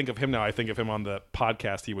 Whatever I think of him now, I think of him on the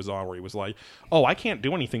podcast he was on where he was like, "Oh, I can't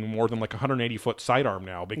do anything more than like 180-foot sidearm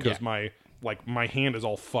now because my hand is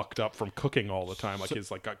all fucked up from cooking all the time. Like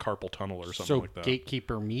he's like got carpal tunnel or something like that."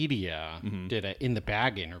 Gatekeeper Media did a In the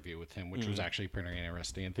Bag interview with him, which was actually pretty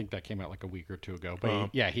interesting. I think that came out like a week or two ago. But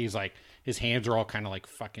he's like, his hands are all kind of like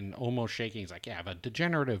fucking almost shaking. He's like, I have a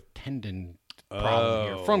degenerative tendon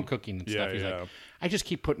problem here from cooking and stuff. He's like, I just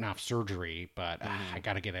keep putting off surgery, but I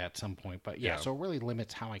got to get it at some point. But so it really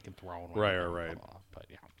limits how I can throw. Right. But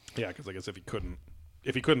yeah, because I guess if he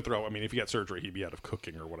couldn't throw, I mean, if he got surgery, he'd be out of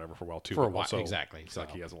cooking or whatever for a while too. For a while, exactly. It's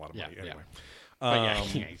like he has a lot of money anyway. But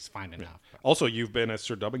he's fine enough. But. Also, you've been, as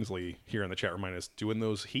Sir Dubbingsley here in the chat reminded us, doing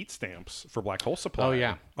those heat stamps for Black Hole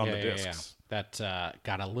Supply. On the discs. That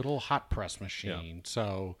got a little hot press machine.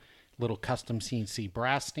 So little custom CNC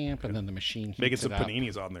brass stamp, and then the machine heats making some it up.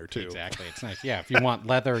 paninis on there too. Exactly, it's nice. Yeah, if you want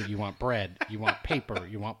leather, you want bread, you want paper,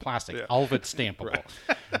 you want plastic, all of it's stampable.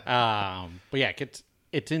 But yeah,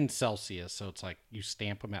 it's in Celsius, so it's like you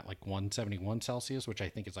stamp them at like 171 Celsius, which I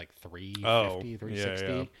think is like 350, 360.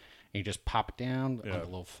 And you just pop it down on a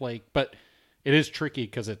little flake. But it is tricky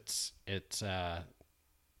because it's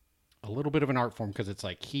a little bit of an art form because it's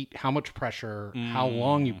like heat, how much pressure, how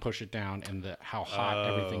long you push it down, and how hot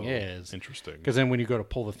everything is. Interesting. Because then when you go to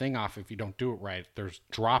pull the thing off, if you don't do it right, there's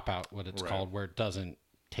dropout, what it's called, where it doesn't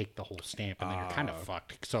take the whole stamp, and then you're kind of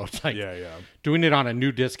fucked. So it's like doing it on a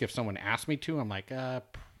new disc. If someone asked me to, I'm like,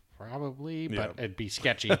 probably, but it'd be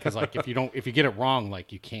sketchy because like if you get it wrong,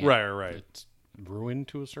 like you can't. Right. It's ruined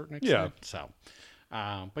to a certain extent. So,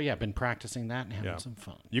 but yeah, I've been practicing that and having some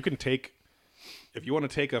fun. You can take. If you want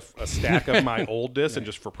to take a stack of my old discs and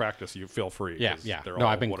just for practice, you feel free. Yeah. They're no,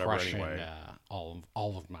 all I've been whatever crushing anyway. all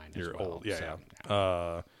of mine. You're as well,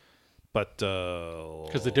 old, But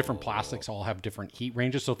because the different plastics all have different heat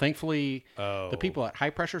ranges, so thankfully the people at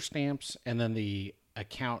High Pressure Stamps and then the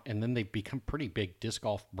account, and then they become pretty big Disc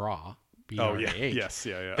Golf Bra. Yes.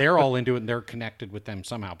 They're all into it and they're connected with them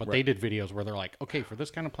somehow. But they did videos where they're like, okay, for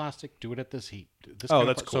this kind of plastic, do it at this heat.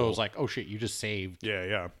 That's cool. So it was like, oh shit, you just saved.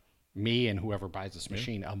 Yeah. Me and whoever buys this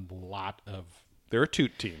machine a lot of they're a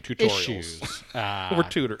tutorials. Issues. We're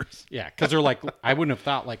tutors. Yeah, because they're like, I wouldn't have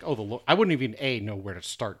thought like, I wouldn't even know where to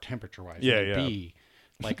start temperature wise. B,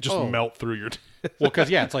 like just melt through your. Well, because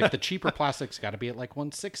it's like the cheaper plastic's got to be at like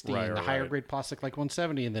 160, and the higher right. grade plastic like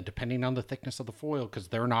 170, and then depending on the thickness of the foil, because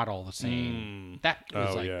they're not all the same. That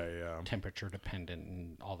is temperature dependent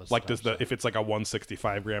and all this. Like stuff, if it's like a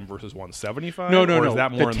 165 gram versus 175? No. Or is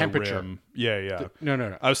that more the temperature. In the rim? Yeah.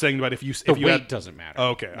 No. I was saying about if you weight doesn't matter.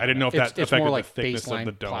 Okay, I didn't know if that affected more like the thickness baseline of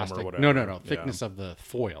the dome plastic. or whatever. No. Thickness of the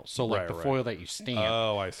foil. So like the foil that you stamp.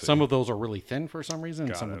 Oh, I see. Some of those are really thin for some reason,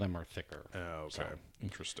 and some of them are thicker. Oh, okay. So,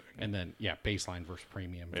 interesting. And then baseline versus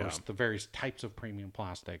premium versus the various types of premium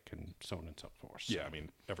plastic and so on and so forth. So yeah, I mean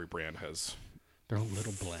every brand has their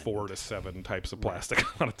little blend 4 to 7 types of plastic a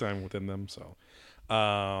lot of time within them. So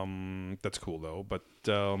that's cool though. But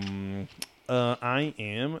I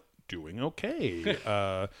am doing okay.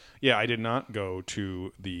 I did not go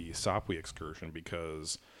to the Sopwith excursion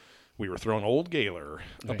because we were throwing Old Gaylor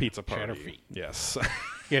a pizza party. Cheddar feet. Yes.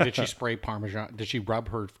 Yeah, did she spray Parmesan? Did she rub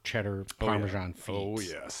her cheddar Parmesan feet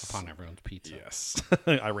upon everyone's pizza? Yes.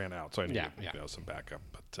 I ran out, so I needed some backup.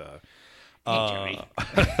 But hey,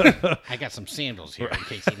 Jerry. I got some sandals here in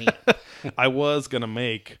case you need it. I was going to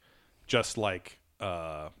make just like,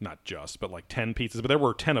 not just, but like 10 pizzas. But there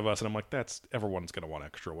were 10 of us, and I'm like, everyone's going to want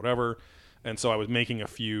extra, whatever. And so I was making a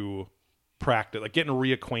few practice, like getting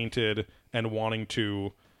reacquainted and wanting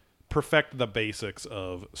to perfect the basics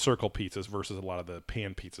of circle pizzas versus a lot of the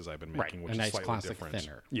pan pizzas I've been making, which a nice is slightly classic different.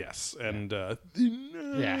 Thinner. Yes, and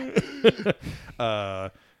yeah. I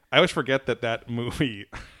always forget that movie.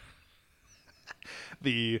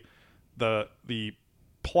 the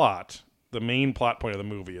plot, the main plot point of the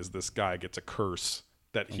movie is this guy gets a curse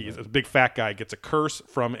that he's a big fat guy gets a curse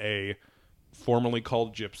from a formerly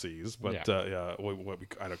called gypsies, but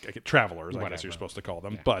travelers, I guess you're supposed to call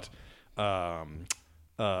them, but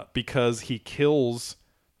because he kills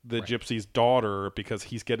the gypsy's daughter because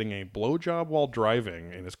he's getting a blowjob while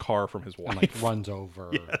driving in his car from his wife. And runs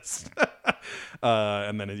over. Yes.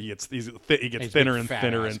 And then he gets thinner and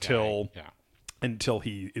thinner until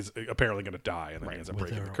he is apparently going to die, and then he ends up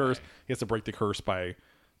breaking the curse. He has to break the curse by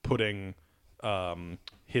putting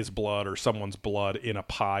his blood or someone's blood in a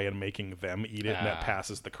pie and making them eat it, and that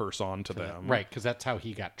passes the curse on to them. Right, because that's how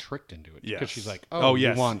he got tricked into it. Because she's like, yes,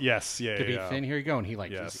 you want to be thin? Here you go. And he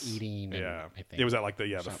he's eating. And I think it was at the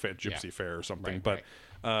gypsy fair or something. Right,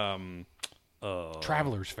 but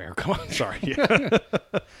Traveler's Fair. Come on, sorry. Yeah.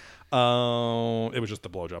 It was just the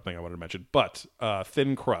blowjob thing I wanted to mention, but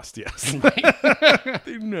thin crust, yes,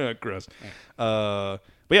 thin crust.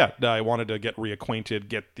 But yeah, I wanted to get reacquainted,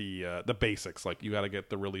 get the basics. Like, you got to get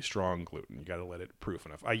the really strong gluten. You got to let it proof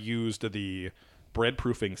enough. I used the bread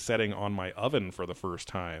proofing setting on my oven for the first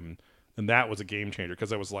time, and that was a game changer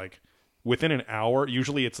because I was like, within an hour.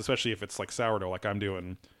 Usually, especially if it's like sourdough, like I'm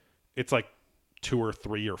doing, it's like 2 or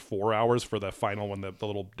 3 or 4 hours for the final when the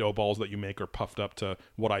little dough balls that you make are puffed up to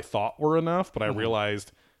what I thought were enough, but I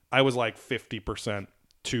realized I was like 50%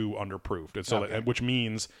 too underproofed, and so which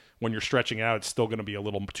means when you're stretching out, it's still going to be a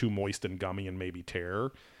little too moist and gummy and maybe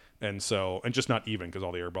tear, and just not even because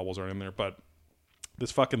all the air bubbles are in there. But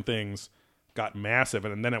this fucking thing's got massive,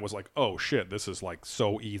 and then it was like, oh shit, this is like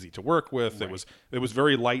so easy to work with. Right. It was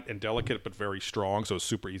very light and delicate, but very strong, so it was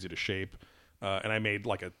super easy to shape. And I made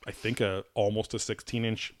like I think almost a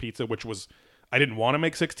 16-inch pizza, which was, I didn't want to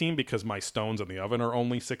make 16 because my stones in the oven are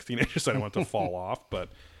only 16 inches. So I didn't want it to fall off, but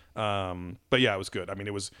yeah, it was good. I mean,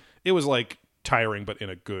 it was like tiring, but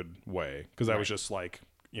in a good way, because I was just like,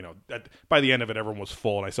 by the end of it, everyone was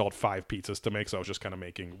full, and I still had 5 pizzas to make, so I was just kind of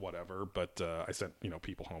making whatever. But I sent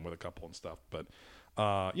people home with a couple and stuff. But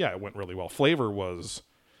yeah, it went really well. Flavor was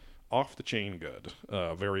off the chain good,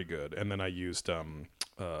 very good. And then I used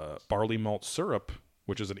barley malt syrup,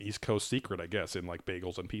 which is an East Coast secret, I guess, in like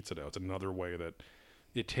bagels and pizza dough. It's another way that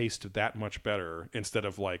it tastes that much better instead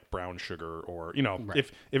of like brown sugar or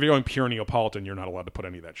if you're going pure Neapolitan, you're not allowed to put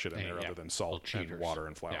any of that shit in there other than salt and water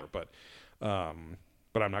and flour. But I'm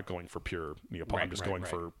not going for pure Neapolitan. I'm just going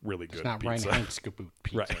for really good not pizza. Reinheitsgebot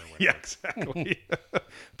pizza. Right. Yeah, exactly.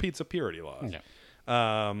 Pizza purity laws. Yeah.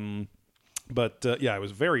 But I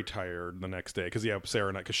was very tired the next day because Sarah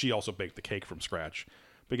and I, because she also baked the cake from scratch.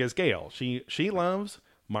 Because Gail, she loves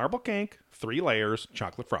marble cake, 3 layers,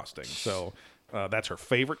 chocolate frosting. So that's her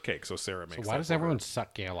favorite cake. So Sarah makes. So why does everyone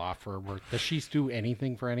suck Gail off for her birthday? Does she do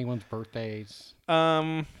anything for anyone's birthdays?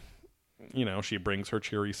 She brings her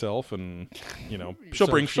cheery self, and she'll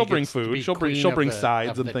bring food, she'll bring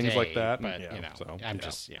sides and things like that. But and, I'm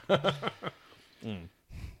just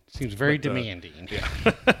seems very demanding.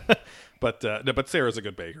 But Sarah's a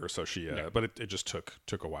good baker, so she. But it just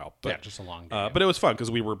took a while. But, just a long day. But it was fun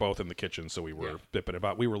because we were both in the kitchen, so we were bipping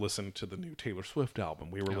about. We were listening to the new Taylor Swift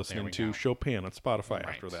album. We were listening to Chopin on Spotify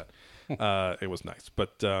after that. It was nice,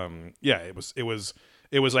 but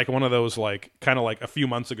it was like one of those, like, kind of like a few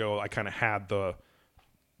months ago. I kind of had the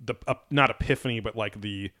not epiphany, but like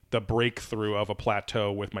the breakthrough of a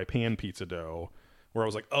plateau with my pan pizza dough, where I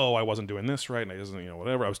was like, oh, I wasn't doing this right, and I wasn't,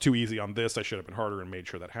 whatever. I was too easy on this. I should have been harder and made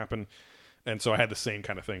sure that happened. And so I had the same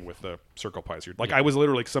kind of thing with the circle pies here. Like, I was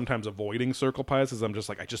literally sometimes avoiding circle pies because I'm just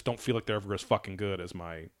like, I just don't feel like they're ever as fucking good as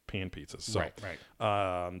my pan pizzas. So, right.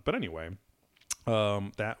 But anyway,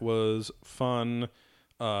 that was fun.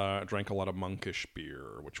 Drank a lot of Monkish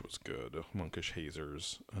beer, which was good. Monkish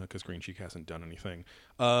hazers, because Green Cheek hasn't done anything.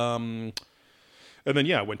 And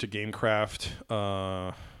then, I went to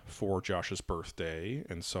Gamecraft for Josh's birthday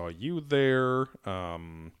and saw you there.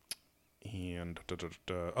 And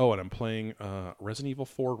I'm playing Resident Evil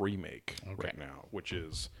 4 Remake right now, which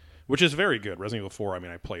is very good. Resident Evil 4, I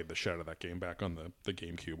mean, I played the shit out of that game back on the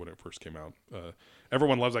GameCube when it first came out.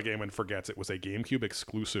 Everyone loves that game and forgets it was a GameCube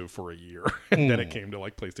exclusive for a year, and then it came to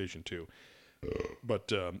like PlayStation 2.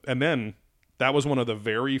 But and then that was one of the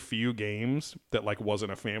very few games that like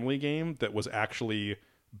wasn't a family game that was actually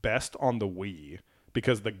best on the Wii.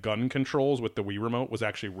 Because the gun controls with the Wii remote was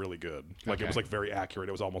actually really good. Like, it was like very accurate.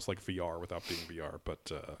 It was almost like VR without being VR. But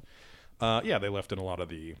they left in a lot of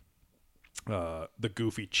the the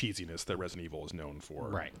goofy cheesiness that Resident Evil is known for.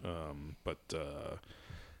 Right. But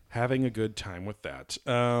having a good time with that.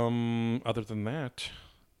 Other than that,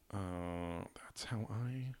 that's how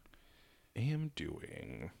I am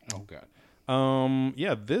doing. Oh, good.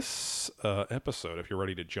 Yeah, this episode, if you're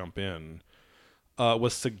ready to jump in,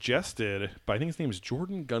 was suggested by, I think his name is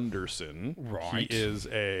Jordan Gunderson. Right. He is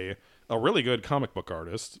a really good comic book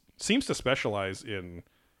artist. Seems to specialize in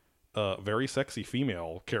very sexy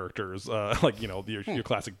female characters, like, your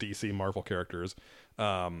classic DC Marvel characters.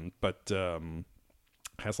 But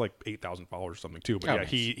has like 8,000 followers or something too. But nice.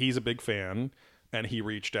 He's a big fan, and he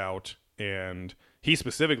reached out, and he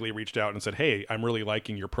specifically reached out and said, "Hey, I'm really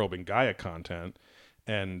liking your Probing Gaia content,"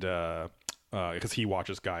 and because he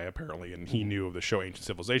watches Gaia apparently, and he knew of the show Ancient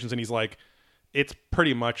Civilizations, and he's like, it's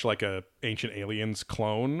pretty much like a Ancient Aliens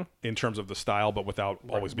clone in terms of the style, but without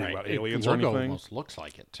always being about aliens or anything. It almost looks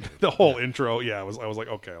like it too. The whole intro, I was like,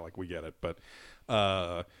 okay, like we get it, but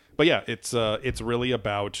yeah, it's really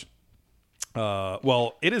about.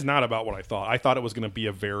 Well, it is not about what I thought. I thought it was going to be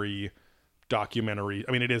a very documentary.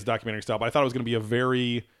 I mean, it is documentary style, but I thought it was going to be a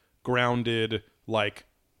very grounded, like,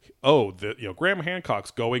 Graham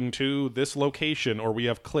Hancock's going to this location, or we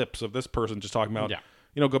have clips of this person just talking about,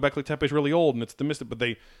 Göbekli Tepe is really old and it's the mystic. But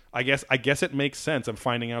I guess it makes sense. I'm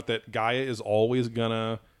finding out that Gaia is always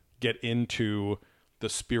gonna get into the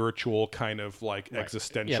spiritual kind of like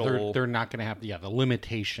existential. Yeah, they're not going to have the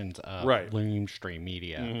limitations of mainstream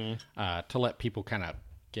media to let people kind of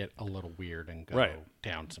get a little weird and go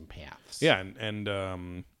down some paths. Yeah,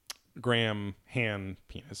 and Graham Han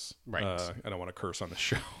Penis. Right. I don't want to curse on the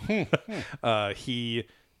show. He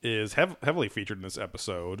is heavily featured in this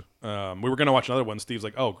episode. We were going to watch another one. Steve's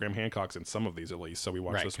like, "Oh, Graham Hancock's in some of these at least," so we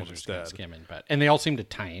watched this one instead. Skimming, and they all seem to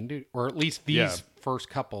tie into, or at least these first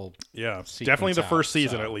couple. Yeah, definitely the first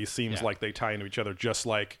season at least seems like they tie into each other, just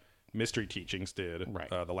like Mystery Teachings did. Right.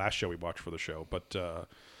 The last show we watched for the show, but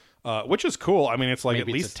which is cool. I mean, it's like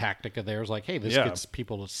maybe at least it's a tactic of theirs, like, hey, this gets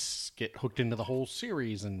people to get hooked into the whole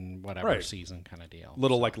series and whatever season kind of deal.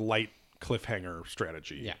 Little like light cliffhanger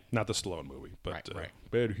strategy. Yeah, not the Stallone movie, but right.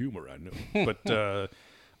 Bad humor, I know. But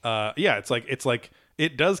it's like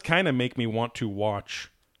it does kind of make me want to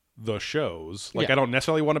watch the shows. Like I don't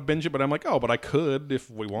necessarily want to binge it, but I'm like, but I could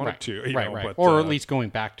if we wanted to. You know, right. But, or at least going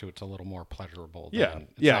back to it's a little more pleasurable. Than,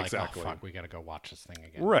 exactly. Like, oh, fuck, we got to go watch this thing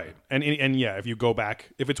again. Right, and if you go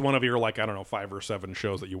back, if it's one of your 5 or 7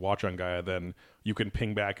 shows that you watch on Gaia, then you can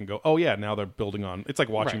ping back and go, oh yeah, now they're building on. It's like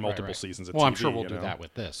watching multiple seasons of TV. Well, I'm sure we'll do that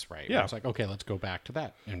with this, right? Yeah, it's like, okay, let's go back to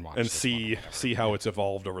that and watch and see how it's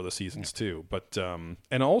evolved over the seasons too. But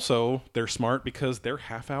and also they're smart because they're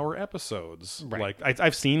half-hour episodes. Right. Like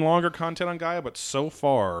I've seen longer content on Gaia, but so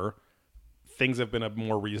far things have been a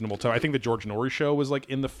more reasonable time. I think the George Norrie show was like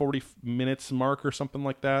in the 40 minutes mark or something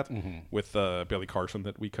like that with Billy Carson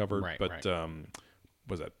that we covered. But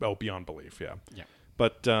was that Beyond Belief? Yeah.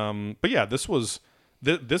 But yeah, this was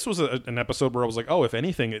an episode where I was like, oh, if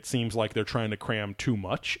anything, it seems like they're trying to cram too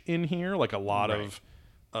much in here, like a lot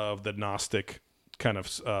of the Gnostic kind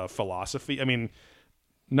of philosophy. I mean,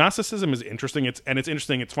 Gnosticism is interesting. It's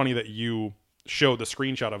interesting. It's funny that you showed the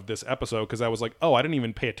screenshot of this episode because I was like, oh, I didn't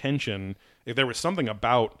even pay attention. If there was something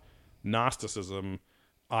about Gnosticism,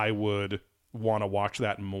 I would want to watch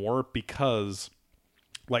that more because,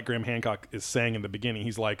 like Graham Hancock is saying in the beginning,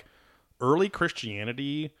 he's like, early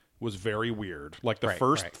Christianity was very weird. Like the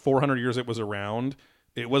first 400 years it was around,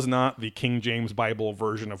 it was not the King James Bible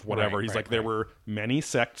version of whatever. He's like, there were many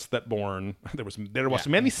sects that there was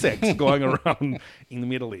many sects going around in the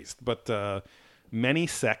Middle East, but many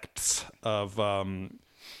sects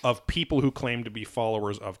of people who claimed to be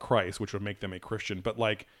followers of Christ, which would make them a Christian. But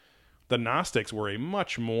like the Gnostics were a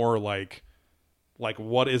much more like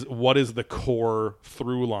what is the core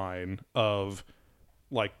through line of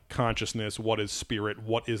like consciousness, what is spirit,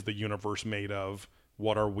 what is the universe made of,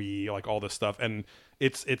 what are we, like all this stuff. And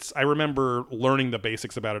it's I remember learning the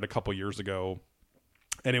basics about it a couple years ago,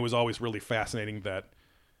 and it was always really fascinating that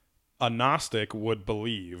a Gnostic would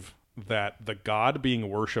believe that the God being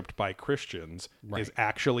worshipped by Christians is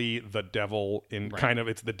actually the devil in kind of,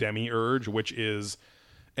 it's the demiurge, which is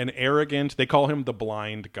an arrogant, they call him the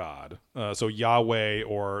blind God. So Yahweh,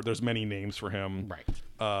 or there's many names for him.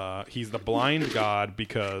 He's the blind God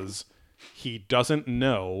because he doesn't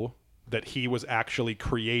know that he was actually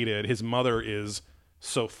created. His mother is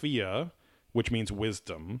Sophia, which means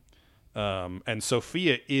wisdom. And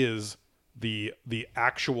Sophia is the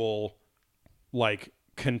actual like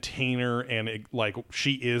container, and like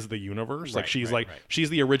she is the universe. Like she's she's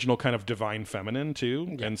the original kind of divine feminine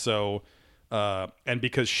too. And so and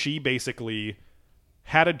because she basically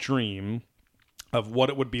had a dream of what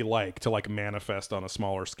it would be like to like manifest on a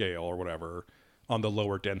smaller scale or whatever on the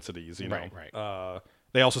lower densities, you know. Right.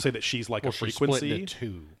 They also say that she's like a frequency. Split into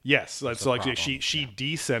two. Yes, so like she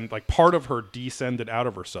descend, like part of her descended out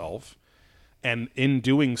of herself, and in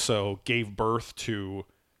doing so gave birth to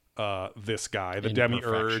this guy, the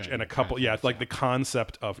demiurge, and a couple like the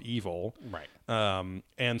concept of evil. Right.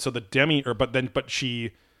 And so the but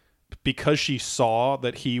she, because she saw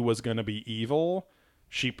that he was going to be evil,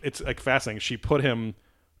 it's like fascinating. She put him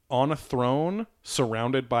on a throne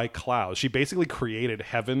surrounded by clouds. She basically created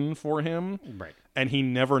heaven for him. Right. And he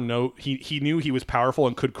he knew he was powerful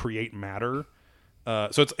and could create matter.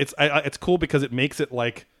 So it's cool because it makes it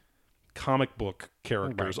like comic book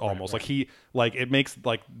characters almost. Like it makes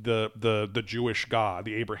like the Jewish God,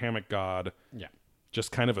 the Abrahamic God. Yeah.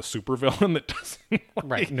 Just kind of a supervillain that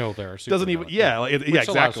doesn't No, there are doesn't even exactly.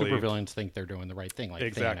 A lot of supervillains think they're doing the right thing, like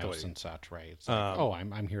Thanos and such, right? It's like,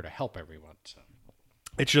 I'm here to help everyone. So.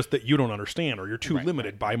 It's just that you don't understand, or you're too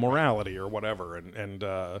limited by morality or whatever, and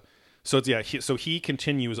so it's so he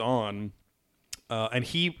continues on, and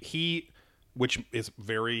he which is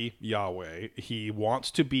very Yahweh. He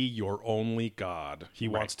wants to be your only God. He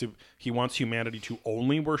wants humanity to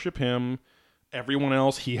only worship him. Everyone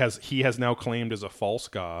else he has now claimed as a false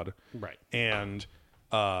god. Right. And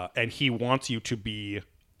he wants you to be,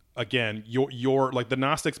 again, your like the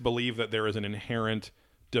Gnostics believe that there is an inherent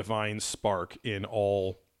divine spark in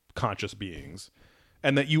all conscious beings,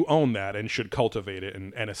 and that you own that and should cultivate it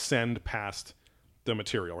and ascend past the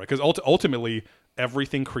material, right? Because ultimately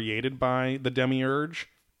everything created by the demiurge,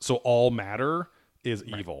 so all matter, is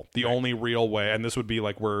evil. The only real way, and this would be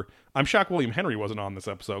like where I'm shocked William Henry wasn't on this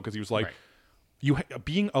episode, because he was like,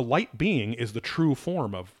 being a light being is the true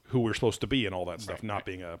form of who we're supposed to be and all that stuff, not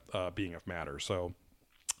being a being of matter. So,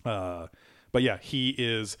 but yeah, he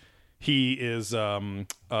is. It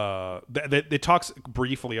talks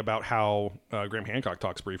briefly about how Graham Hancock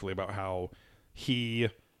talks briefly about how he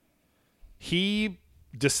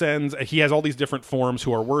descends. He has all these different forms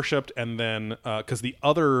who are worshipped, and then because the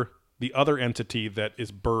other entity that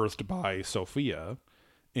is birthed by Sophia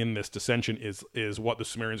in this dissension is what the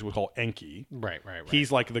Sumerians would call Enki. Right.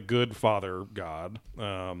 He's like the good father god,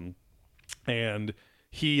 and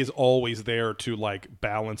he is always there to like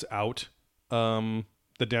balance out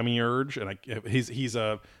the demiurge, and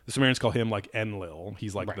the Sumerians call him like Enlil.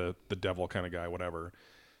 He's like the devil kind of guy, whatever.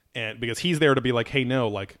 And because he's there to be like, hey, no,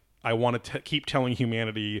 like I want to keep telling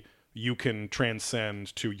humanity you can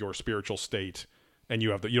transcend to your spiritual state, and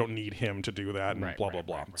you don't need him to do that, and blah blah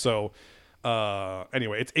blah. So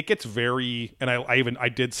anyway, it gets very, and I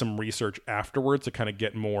did some research afterwards to kind of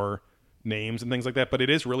get more names and things like that, but it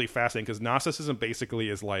is really fascinating because Gnosticism basically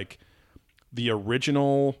is like the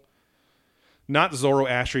original, not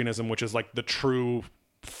Zoroastrianism, which is like the true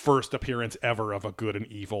first appearance ever of a good and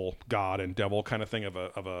evil god and devil kind of thing, of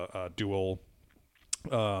a dual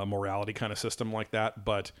morality kind of system like that,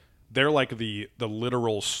 but they're like the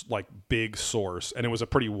literal like big source, and it was a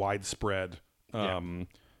pretty widespread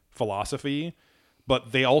philosophy,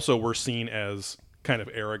 but they also were seen as kind of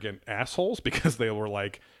arrogant assholes because they were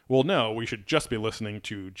like, well, no, we should just be listening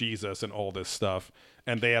to Jesus and all this stuff,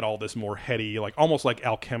 and they had all this more heady, like almost like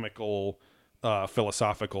alchemical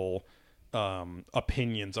philosophical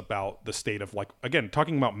opinions about the state of, like, again,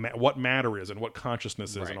 talking about what matter is and what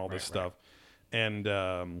consciousness is and all this stuff. And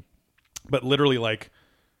but literally, like,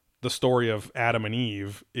 the story of Adam and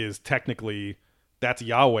Eve is technically, that's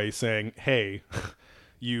Yahweh saying, hey,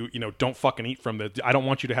 you know, don't fucking eat from the, I don't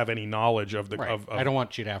want you to have any knowledge of the of I don't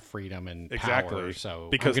want you to have freedom and power, so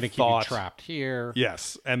because I'm going to keep you trapped here.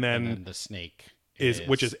 Yes. And then the snake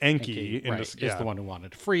which is Enki, is the one who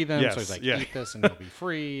wanted to free them. So he's like, eat this and you'll be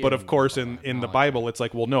free. But of course, in the Bible, it's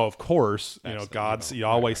like, well, no, of course, you know,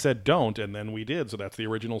 Yahweh said don't, and then we did. So that's the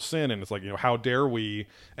original sin. And it's like, you know, how dare we?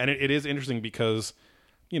 And it is interesting because,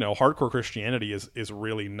 you know, hardcore Christianity is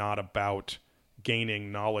really not about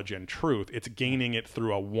gaining knowledge and truth. It's gaining it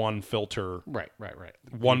through a one filter,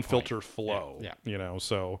 one filter flow. You know,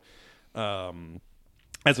 so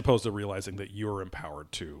as opposed to realizing that you're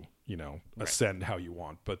empowered to, you know, ascend how you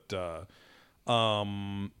want. But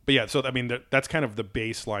yeah, so I mean, that's kind of the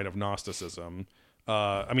baseline of Gnosticism.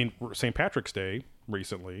 I mean, St. Patrick's Day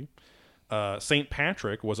recently. St.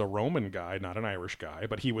 Patrick was a Roman guy, not an Irish guy,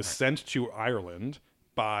 but he was sent to Ireland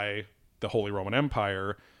by the Holy Roman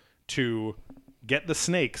Empire to get the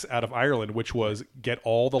snakes out of Ireland, which was get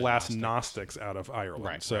all the last Gnostics out of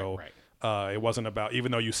Ireland. It wasn't about,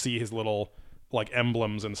 even though you see his little like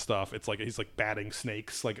emblems and stuff. It's like he's like batting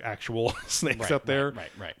snakes, like actual snakes out there,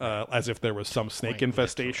 right. As if there was some snake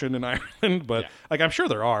infestation in Ireland. But like I'm sure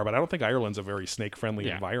there are, but I don't think Ireland's a very snake friendly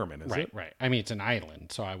environment, is it? Right. I mean, it's an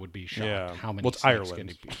island, so I would be shocked how many. Well, it's snakes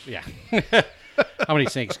Ireland. How many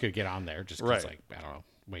snakes could get on there? Just because, like, I don't know,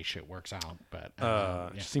 way shit works out. But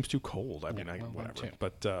it just seems too cold. I mean, whatever. Too.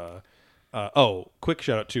 But quick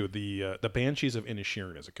shout out to the Banshees of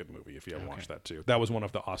Inisherin is a good movie if you haven't watched that too. That was one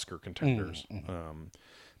of the Oscar contenders.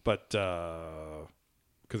 But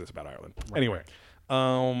because it's about Ireland. Anyway.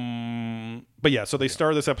 But yeah, so they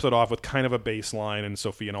started this episode off with kind of a baseline and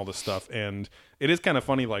Sophie and all this stuff, and it is kind of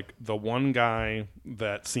funny, like the one guy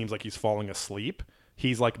that seems like he's falling asleep,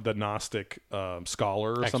 he's like the Gnostic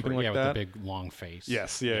scholar or something like that. With the big long face.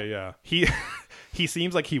 Yes, yeah. He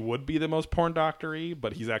seems like he would be the most porn doctor-y,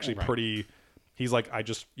 but he's actually pretty. He's like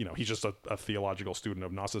he's just a theological student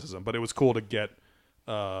of Gnosticism. But it was cool to get.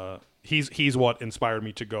 He's what inspired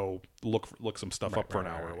me to go look some stuff up for an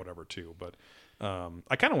hour or whatever too. But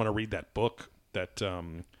I kind of want to read that book that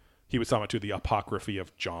he was talking about too, the Apocryphy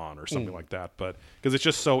of John or something like that. But because it's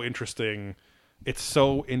just so interesting. It's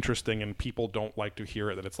so interesting, and people don't like to hear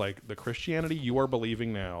it, that it's like the Christianity you are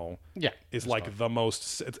believing now is like the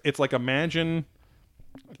most... It's like, imagine...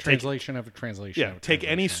 Translation of a translation. Yeah, take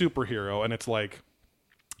any superhero, and it's like,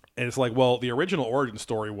 well, the original origin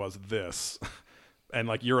story was this. And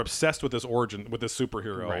like, you're obsessed with this with this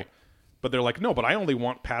superhero. Right. But they're like, no, but I only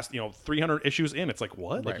want past 300 issues in. It's like,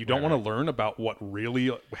 what? Like, you don't want to learn about what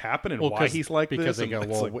really happened and why he's like because this? Because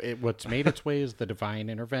they go, well, what's made its way is the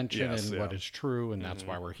divine intervention and what is true, and that's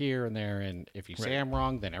why we're here and there. And if you say I'm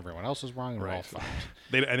wrong, then everyone else is wrong, and we're all fucked.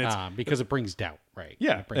 Because it brings doubt, right?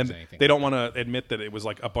 Yeah, and they don't want to admit that it was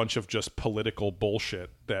like a bunch of just political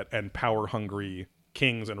bullshit and power-hungry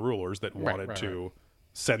kings and rulers that wanted to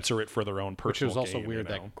censor it for their own personal gain. Which was also weird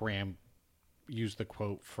that Graham used the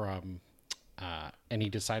quote from... and he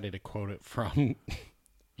decided to quote it from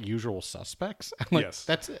Usual Suspects. I'm like,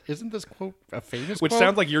 isn't this quote a famous Which quote?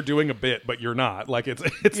 sounds like you're doing a bit, but you're not. Like it's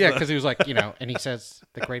because he was like, and he says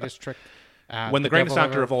the greatest trick. When the greatest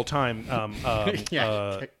actor of all time, Kevin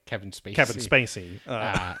Spacey. Kevin Spacey.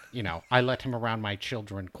 I let him around my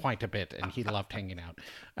children quite a bit, and he loved hanging out.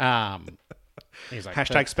 He's like,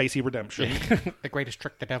 #Spacey redemption. The greatest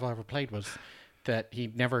trick the devil ever played was that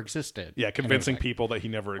he never existed. Yeah, convincing people that he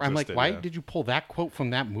never existed. I'm like, why did you pull that quote from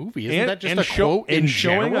that movie? Isn't that just a quote in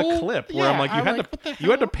showing general? a clip where I'm like, you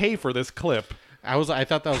had to pay for this clip. I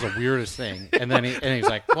thought that was the weirdest thing. And then he's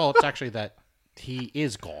like, well, it's actually that he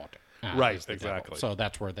is God. Right, exactly. Devil. So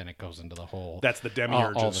that's where then it goes into the whole... That's the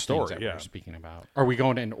demiurge's story, we're speaking about. Are we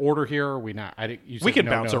going in order here? Or are we not? We can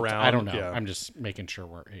bounce around. I don't know. Yeah. I'm just making sure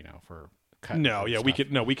we're, for...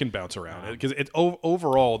 we can bounce around because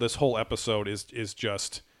overall this whole episode is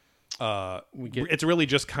just it's really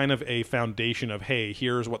just kind of a foundation of, hey,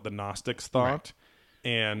 here's what the Gnostics thought,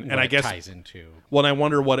 and I guess ties into. Well, and I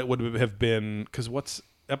wonder what it would have been, because what's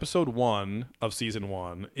episode 1 of season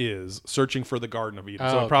 1 is searching for the Garden of Eden,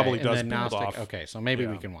 so it probably does build off. Okay, so maybe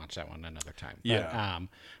we can watch that one another time.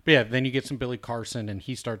 But then you get some Billy Carson, and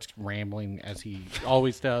he starts rambling as he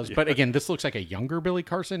always does. But again, this looks like a younger Billy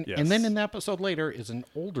Carson, and then in the episode later is an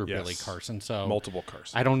older Billy Carson. So multiple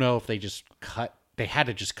Carson. I don't know if they just cut. They had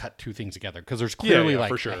to just cut two things together because there's clearly a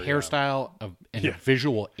hairstyle and a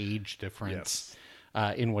visual age difference.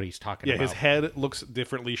 In what he's talking about. Yeah, his head looks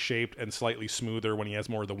differently shaped and slightly smoother when he has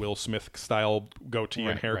more of the Will Smith style goatee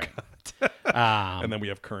and haircut. And then we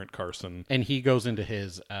have current Carson. And he goes into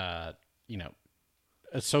his,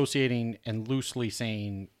 associating and loosely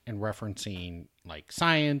saying and referencing like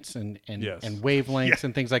science and wavelengths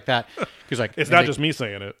and things like that. Because like it's not just me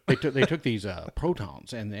saying it. They took these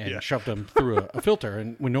protons and shoved them through a filter,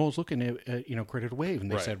 and when no one's looking, it created a wave,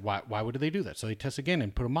 and they said why would they do that? So they test again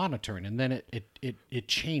and put a monitor in, and then it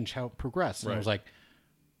changed how it progressed. And I was like,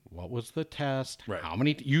 what was the test? Right. How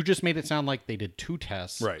many? You just made it sound like they did 2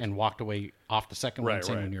 tests and walked away off the second one,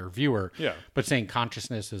 saying when you're a viewer. Yeah. But saying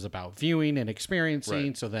consciousness is about viewing and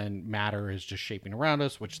experiencing, so then matter is just shaping around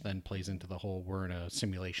us, which then plays into the whole we're in a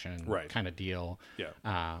simulation kind of deal.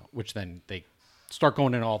 Yeah. Which then they start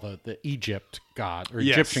going in all the Egypt god or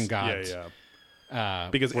Egyptian gods. Yeah.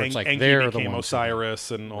 Because Enki became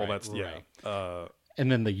Osiris and all that stuff. And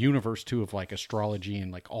then the universe too of like astrology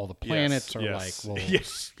and like all the planets are like, well,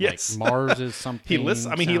 like Mars is something. He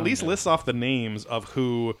at least lists off the names of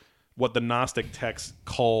what the Gnostic texts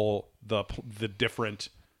call the different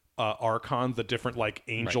archons, the different like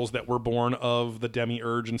angels that were born of the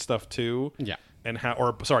demiurge and stuff too. Yeah. And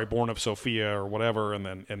born of Sophia or whatever, and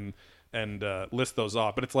then list those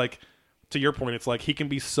off. But it's like, to your point, it's like he can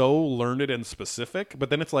be so learned and specific, but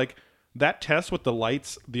then it's like, that test with the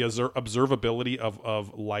lights, the observability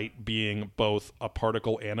of light being both a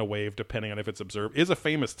particle and a wave, depending on if it's observed, is a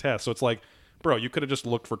famous test. So it's like, bro, you could have just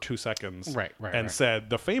looked for 2 seconds and said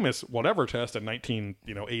the famous whatever test in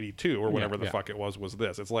 1982 or whatever the fuck it was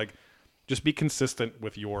this. It's like, just be consistent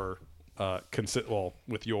with your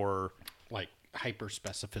with your like hyper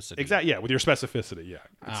specificity. Exactly. Yeah, with your specificity.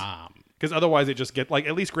 Yeah. Because otherwise, it just get like,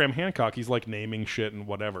 at least Graham Hancock, he's like naming shit and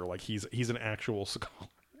whatever. Like he's an actual scholar.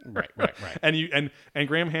 Right. And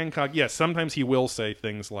Graham Hancock, yes, sometimes he will say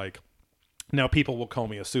things like, now people will call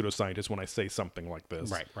me a pseudoscientist when I say something like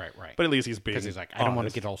this. Right. But at least he's being because he's like, I don't want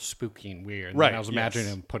to get all spooky and weird. And right. I was imagining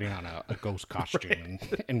him putting on a ghost costume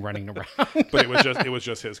and running around. But it was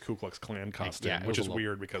just his Ku Klux Klan costume, which is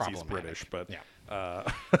weird because he's British. But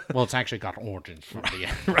well, it's actually got origins from the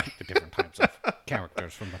different types of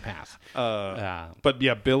characters from the past. But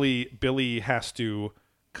yeah, Billy has to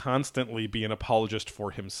constantly be an apologist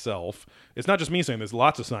for himself. It's not just me saying this.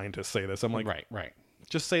 Lots of scientists say this. I'm like, right.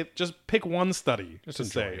 Just pick one study to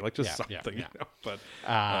say, like, just something. Yeah. You know? But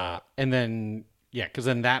and then because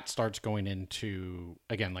then that starts going into,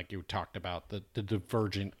 again, like you talked about, the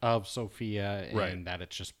divergent of Sophia, and that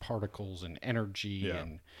it's just particles and energy,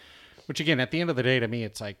 and which again, at the end of the day, to me,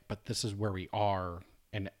 it's like, but this is where we are,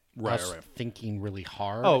 and us thinking really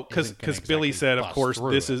hard. Oh, because Billy said, of course,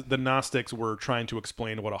 this is the Gnostics were trying to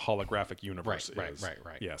explain what a holographic universe is.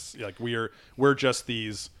 Right. Yes, like we're just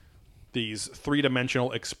these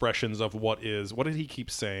 3-dimensional expressions of what is. What did he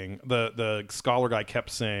keep saying? The scholar guy kept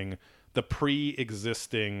saying the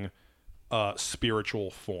pre-existing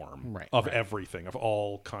spiritual form of everything, of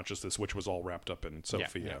all consciousness, which was all wrapped up in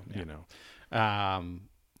Sophia. You know.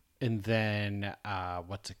 And then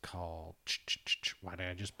what's it called? Why did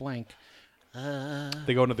I just blank?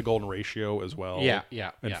 They go into the golden ratio as well. Yeah.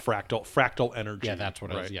 And fractal energy. Yeah, that's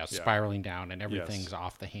what it is. Yeah, spiraling down, and everything's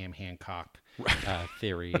off the Hancock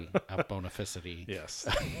theory of bonaficity. Yes,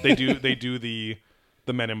 they do the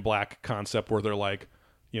Men in Black concept where they're like,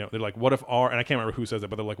 they're like, what if our, and I can't remember who says it,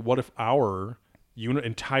 but they're like, what if our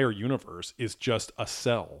entire universe is just a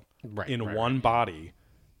cell in one body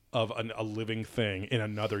of a living thing in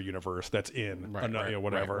another universe that's in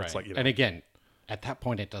whatever. It's like, and again, at that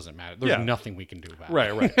point, it doesn't matter. There's nothing we can do about it.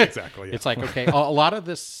 Right, exactly. Yeah. It's like, okay, a lot of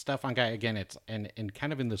this stuff on Gaia, again, it's and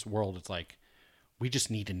kind of in this world, it's like, we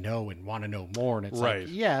just need to know and want to know more. And it's like,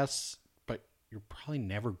 yes, but you're probably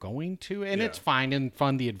never going to. And it's fine and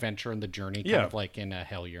fun, the adventure and the journey, kind of like in a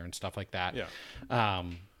Hellier and stuff like that. Yeah.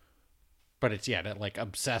 But it's, to like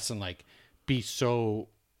obsess and like be so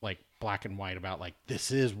like black and white about like,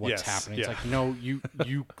 this is what's happening. It's like, no, you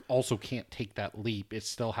also can't take that leap. It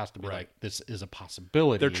still has to be like, this is a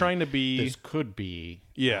possibility. They're trying to be, this could be.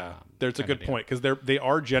 Yeah. There's a good point. Cause they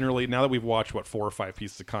are generally, now that we've watched 4 or 5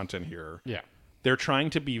 pieces of content here. Yeah. They're trying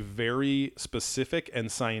to be very specific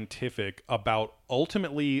and scientific about,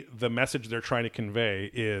 ultimately the message they're trying to convey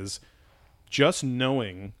is just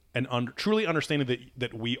knowing and truly understanding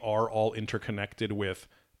that we are all interconnected with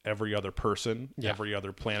every other person, every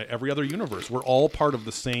other planet, every other universe. We're all part of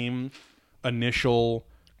the same initial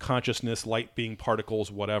consciousness, light being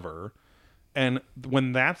particles, whatever. And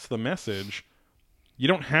when that's the message, you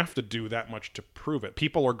don't have to do that much to prove it.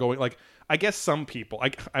 People are going, like, I guess some people,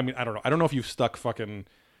 I mean, I don't know. I don't know if you've stuck fucking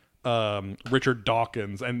Richard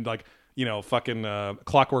Dawkins and like, fucking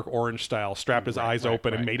Clockwork Orange style, strapped his eyes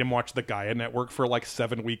open and made him watch the Gaia Network for like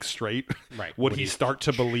 7 weeks straight. Right. Would he start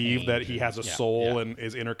to believe that he has a soul and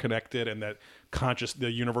is interconnected and that the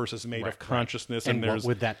universe is made of consciousness? And what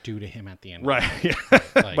would that do to him at the end? Right.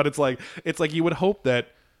 But it's like you would hope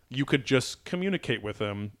that you could just communicate with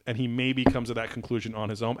him and he maybe comes to that conclusion on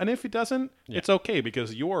his own. And if he doesn't, it's okay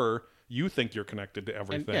because you think you're connected to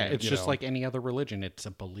everything. And it's just like any other religion. It's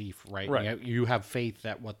a belief, right? You have faith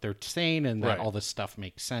that what they're saying and that all this stuff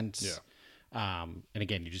makes sense. Yeah. And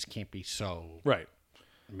again, you just can't be so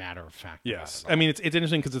matter of fact. Yes. I mean, it's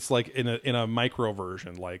interesting because it's like in a micro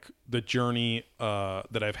version, like the journey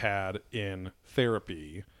that I've had in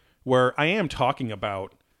therapy where I am talking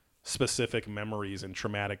about specific memories and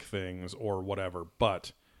traumatic things or whatever,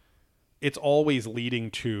 but it always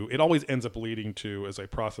ends up leading to, as I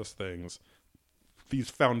process things,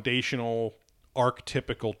 these foundational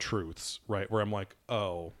archetypical truths, right? Where I'm like,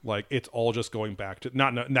 oh, like it's all just going back to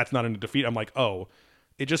that's not in a defeat. I'm like, oh,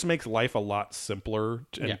 it just makes life a lot simpler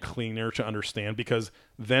and cleaner to understand because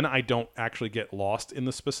then I don't actually get lost in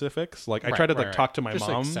the specifics. Like I try to talk to my just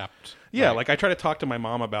mom. Accept. Yeah. Like I try to talk to my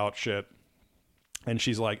mom about shit and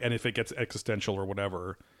she's like, and if it gets existential or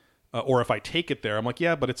whatever, or if I take it there, I'm like,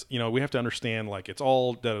 yeah, but it's, we have to understand like it's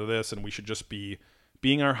all this and we should just be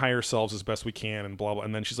being our higher selves as best we can and blah blah.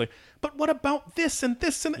 And then she's like, but what about this and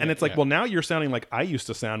this and it's like, well, now you're sounding like I used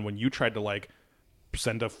to sound when you tried to like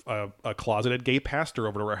send a closeted gay pastor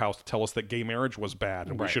over to our house to tell us that gay marriage was bad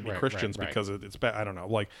and we should be Christians because it's bad. I don't know.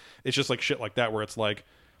 Like, it's just like shit like that where it's like,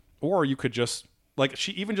 or you could just like,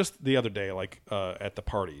 she even just the other day, like at the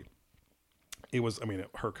party, it was, I mean,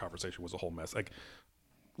 her conversation was a whole mess. Like,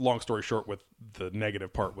 long story short, with the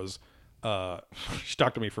negative part was, she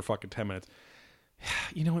talked to me for fucking 10 minutes.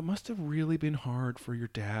 You know, it must have really been hard for your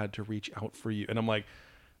dad to reach out for you. And I'm like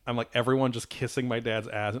everyone just kissing my dad's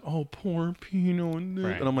ass and poor Pino and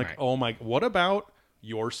I'm like, oh my, what about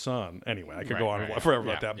your son? Anyway, I could go on forever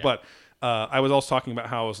about that. But I was also talking about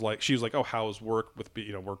how I was like, she was like, oh, how's work with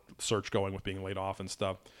work search going with being laid off and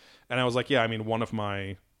stuff. And I was like, yeah, I mean, one of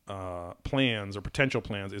my plans or potential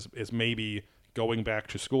plans is maybe going back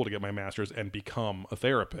to school to get my master's and become a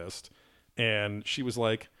therapist. And she was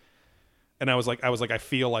like, and I was like, I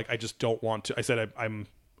feel like I just don't want to. I said, I'm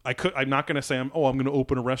not going to say I'm going to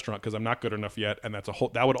open a restaurant because I'm not good enough yet, and that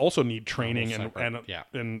would also need training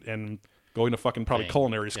and going to fucking probably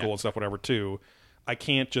culinary school and stuff, whatever too. I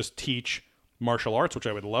can't just teach martial arts, which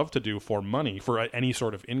I would love to do for money, for any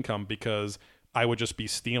sort of income, because I would just be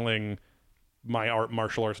stealing my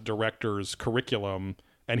martial arts director's curriculum,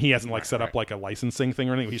 and he hasn't set up like a licensing thing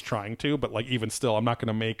or anything. He's trying to, but like even still, I'm not going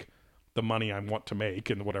to make the money I want to make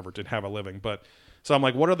and whatever to have a living. But so I'm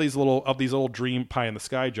like, what are these little dream pie in the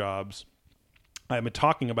sky jobs? I've been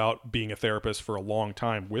talking about being a therapist for a long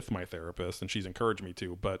time with my therapist, and she's encouraged me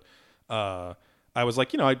to. But I was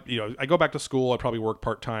like, I go back to school. I probably work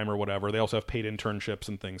part time or whatever. They also have paid internships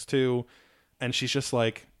and things too. And she's just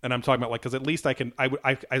like, and I'm talking about like, because at least I can. I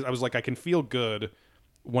was like, I can feel good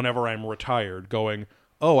whenever I'm retired, going,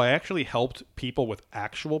 oh, I actually helped people with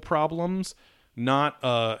actual problems. Not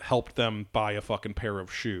helped them buy a fucking pair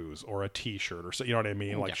of shoes or a T-shirt or so, you know what I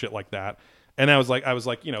mean, like shit like that. And I was like, so I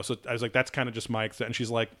was like, that's kind of just my extent. And she's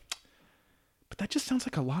like, but that just sounds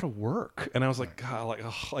like a lot of work. And I was like, God,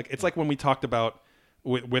 like it's like when we talked about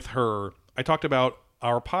with her, I talked about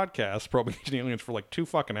our podcast, Probing Ancient Aliens, for like 2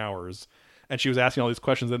 fucking hours, and she was asking all these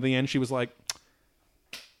questions. And at the end, she was like,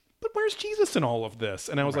 but where's Jesus in all of this?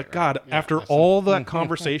 And I was like, God, after all that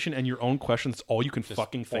conversation and your own questions, all you can just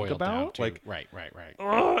fucking think about, like, right.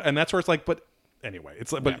 And that's where it's like, but anyway,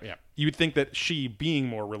 it's like, but you'd think that she, being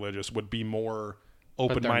more religious, would be more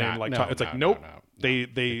open-minded. Nope.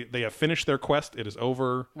 They have finished their quest. It is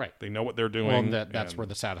over. Right. They know what they're doing. Well, that's where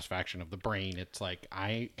the satisfaction of the brain. It's like,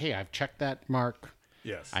 I've checked that mark.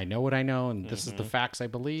 Yes. I know what I know, and this is the facts I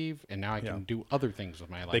believe, and now I can do other things with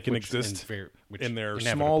my life. They can exist in their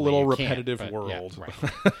small little repetitive world.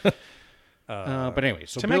 But anyway,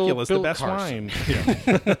 so Temecula is the best wine.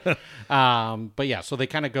 But yeah, so they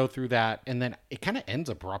kind of go through that, and then it kind of ends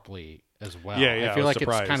abruptly as well. Yeah, I feel like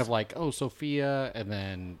it's kind of like, Sophia, and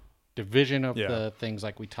then division of the things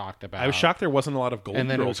like we talked about. I was shocked there wasn't a lot of Golden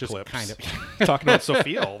Girls clips. Kind of talking about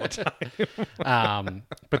Sophia all the time.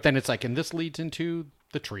 But then it's like, and this leads into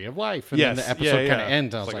the Tree of Life, and then the episode kind of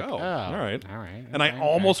ends. I was like, oh, all right. And I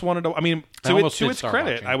almost wanted to. I mean, to its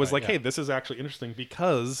credit, I was like, hey, this is actually interesting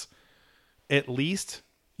because at least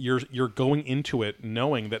you're going into it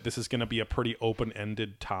knowing that this is going to be a pretty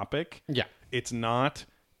open-ended topic. Yeah, it's not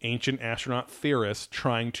ancient astronaut theorists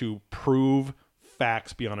trying to prove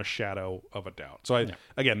facts beyond a shadow of a doubt. So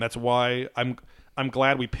again, that's why I'm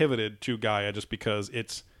glad we pivoted to Gaia, just because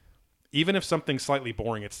it's, even if something's slightly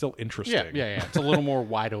boring, it's still interesting. Yeah. It's a little more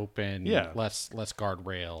wide open, less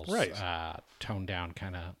guardrails, right? Toned down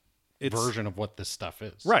kind of version of what this stuff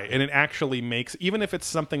is, right? And it actually makes, even if it's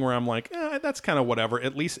something where I'm like, that's kind of whatever,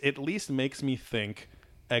 at least makes me think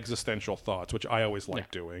existential thoughts, which I always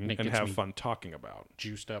like doing and have fun talking about.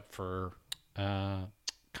 Juiced up for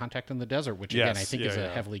Contact in the Desert, which again I think is a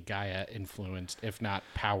heavily Gaia influenced, if not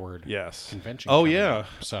powered, convention. Oh yeah.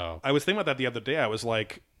 So I was thinking about that the other day. I was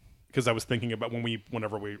like, because I was thinking about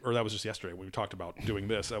or that was just yesterday when we talked about doing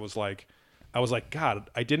this. I was like, God,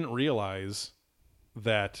 I didn't realize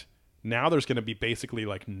that now there's going to be basically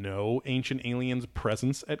like no ancient aliens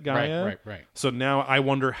presence at Gaia. Right. So now I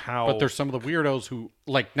wonder how. But there's some of the weirdos who,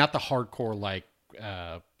 like, not the hardcore, like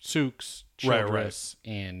Sooks, Childress,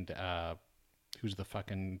 and who's the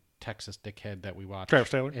fucking Texas dickhead that we watched? Travis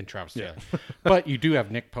Taylor. Taylor. But you do have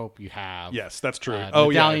Nick Pope. You have that's true.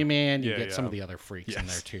 Medallion Man. You get some of the other freaks in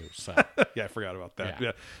there too. So I forgot about that.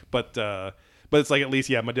 Yeah. But it's like, at least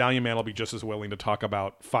Medallion Man will be just as willing to talk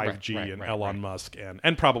about 5G and Elon Musk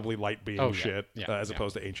and probably light beam shit as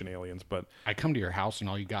opposed to ancient aliens. But I come to your house and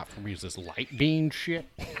all you got for me is this light beam shit.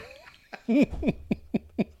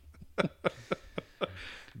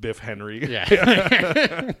 Biff Henry.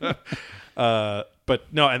 Yeah. But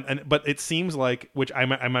But no, but it seems like, which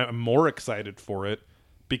I'm more excited for it,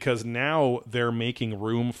 because now they're making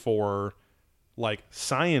room for like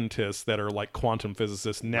scientists that are like quantum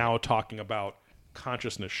physicists now talking about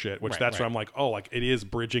consciousness shit, which that's where I'm like, oh, like it is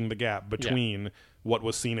bridging the gap between what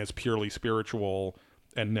was seen as purely spiritual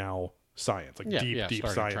and now science, like deep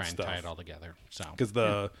science stuff. Tie it all together. So because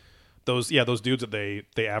those dudes that they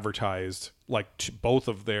advertised, like both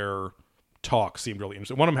of their talks seemed really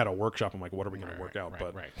interesting. One of them had a workshop. I'm like, what are we going to work out?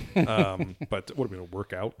 But what are we going to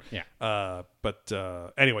work out? Yeah.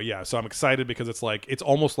 Anyway, yeah. So I'm excited because it's like it's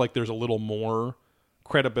almost like there's a little more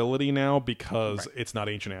credibility now because it's not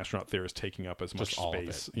ancient astronaut theorists taking up as much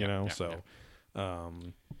space, you know.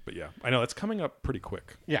 But yeah, I know it's coming up pretty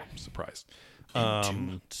quick. Yeah, I'm surprised.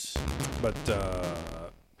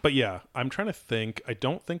 But yeah, I'm trying to think. I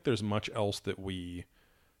don't think there's much else that we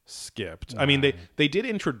skipped. I mean, they did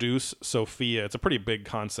introduce Sophia. It's a pretty big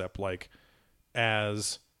concept. Like,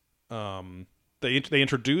 as they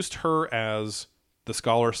introduced her as the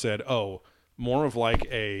scholar said, oh, more of like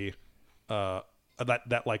a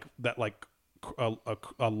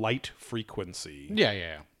light frequency.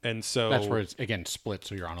 Yeah. And so that's where it's again split.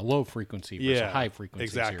 So you're on a low frequency versus a high frequency.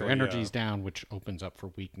 Exactly. So your energy's down, which opens up for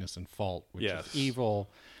weakness and fault, which is evil.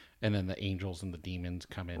 And then the angels and the demons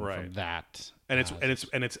come in from that. And I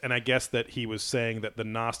guess that he was saying that the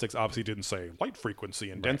Gnostics obviously didn't say light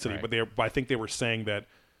frequency and density, but I think they were saying that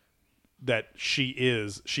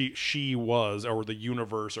she was, or the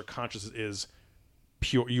universe or consciousness is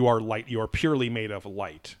pure. You are light. You are purely made of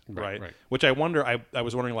light, right? Which I wonder. I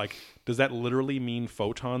was wondering, like, does that literally mean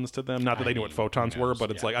photons to them? Not that they knew what photons were,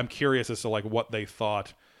 but it's like I'm curious as to like what they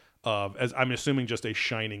thought of, as I'm assuming just a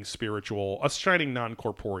shining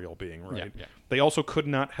non-corporeal being, right? Yeah. They also could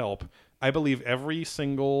not help. I believe every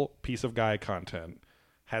single piece of Gaia content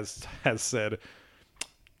has said,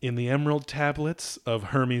 in the emerald tablets of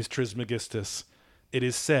Hermes Trismegistus, it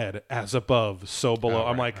is said, as above, so below.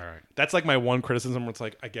 I'm like, that's like my one criticism where it's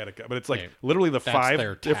like, I get it. But it's like literally the five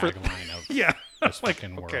their different tagline of this like,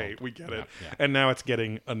 fucking okay, world. we get it. Yeah. And now it's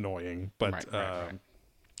getting annoying. But Right.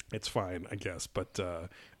 it's fine, I guess. But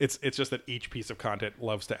it's just that each piece of content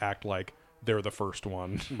loves to act like they're the first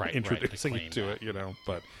one introducing you to it, you know.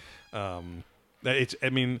 But it's, I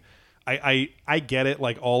mean, I get it.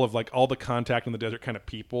 Like all the Contact in the Desert kind of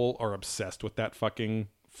people are obsessed with that fucking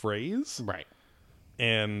phrase, Right.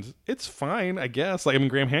 And it's fine, I guess. Like, I mean,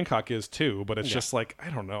 Graham Hancock is too, but it's just like, I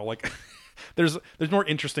don't know, like there's more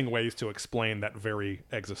interesting ways to explain that very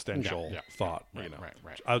existential thought. Right, you know,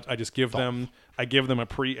 right. I just give them a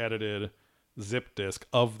pre-edited zip disc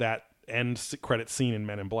of that end credit scene in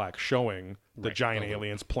Men in Black, showing the giant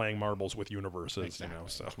aliens playing marbles with universes. Exactly. You know,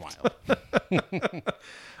 so it's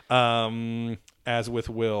wild. As with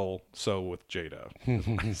Will, so with Jada.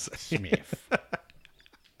 Smith.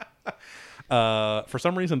 For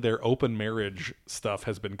some reason, their open marriage stuff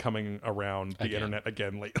has been coming around the internet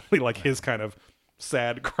again lately. Like his kind of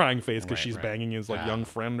sad crying face because she's banging his like young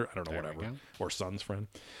friend, or I don't know, whatever, or son's friend.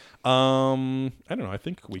 I don't know. I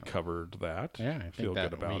think we covered that. Yeah, I feel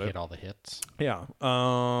good about it. Hit all the hits. Yeah.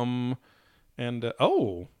 And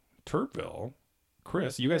Turdville,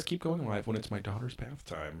 Chris, you guys keep going live when it's my daughter's bath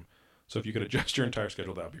time. So if you could adjust your entire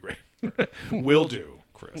schedule, that would be great. Will do,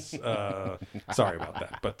 Chris. Sorry about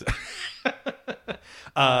that,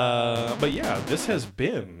 but yeah, this has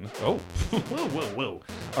been whoa,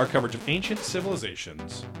 our coverage of Ancient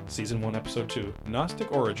Civilizations, Season 1, Episode 2,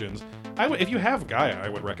 Gnostic Origins. If you have Gaia, I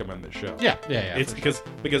would recommend this show. Yeah. It's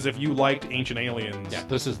because if you liked Ancient Aliens,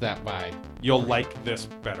 this is that vibe. You'll like this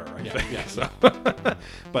better, I think. Yeah. So.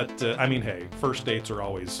 But I mean, hey, first dates are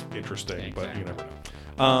always interesting, but you never know.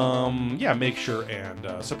 Make sure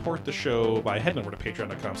and support the show by heading over to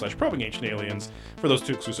patreon.com/probingancientaliens for those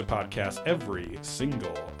 2 exclusive podcasts every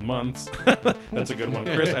single month. That's a good one,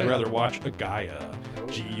 Chris. I'd rather watch a Gaia,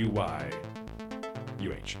 GUYUH.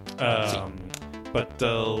 Got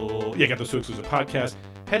those 2 exclusive podcasts.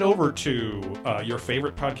 Head over to your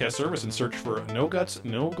favorite podcast service and search for No Guts,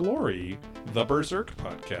 No Glory, the Berserk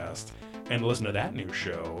podcast, and listen to that new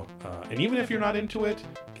show. And even if you're not into it,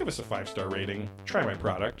 give us a 5-star rating, try my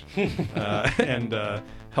product, and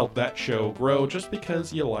help that show grow just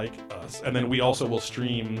because you like us. And then we also will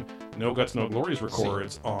stream No Guts, No Glories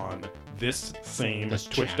records on this same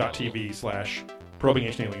twitch.tv/Probing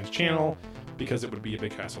Ancient Aliens channel, because it would be a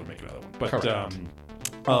big hassle to make another one. But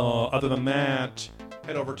other than that,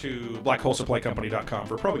 head over to blackholesupplycompany.com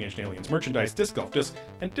for Probing Ancient Aliens merchandise, disc golf discs,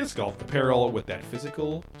 and disc golf apparel with that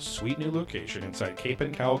physical, sweet new location inside Cape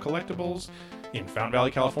and Cow Collectibles in Fountain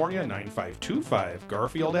Valley, California, 9525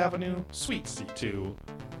 Garfield Avenue, Suite C2,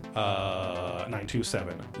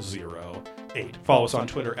 9270. 8. Follow us on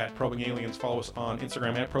Twitter at Probing Aliens. Follow us on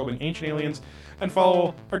Instagram at Probing Ancient Aliens. And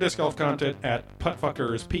follow our disc golf content at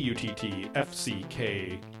Puttfuckers,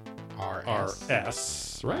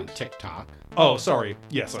 PUTTFCKRS. Right? On TikTok. Oh, sorry.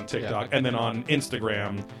 Yes, on TikTok. Yeah. And then on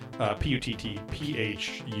Instagram,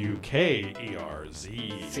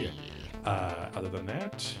 PUTTPHUKERZ. Other than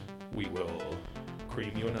that, we will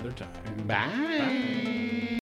cream you another time. Bye. Bye.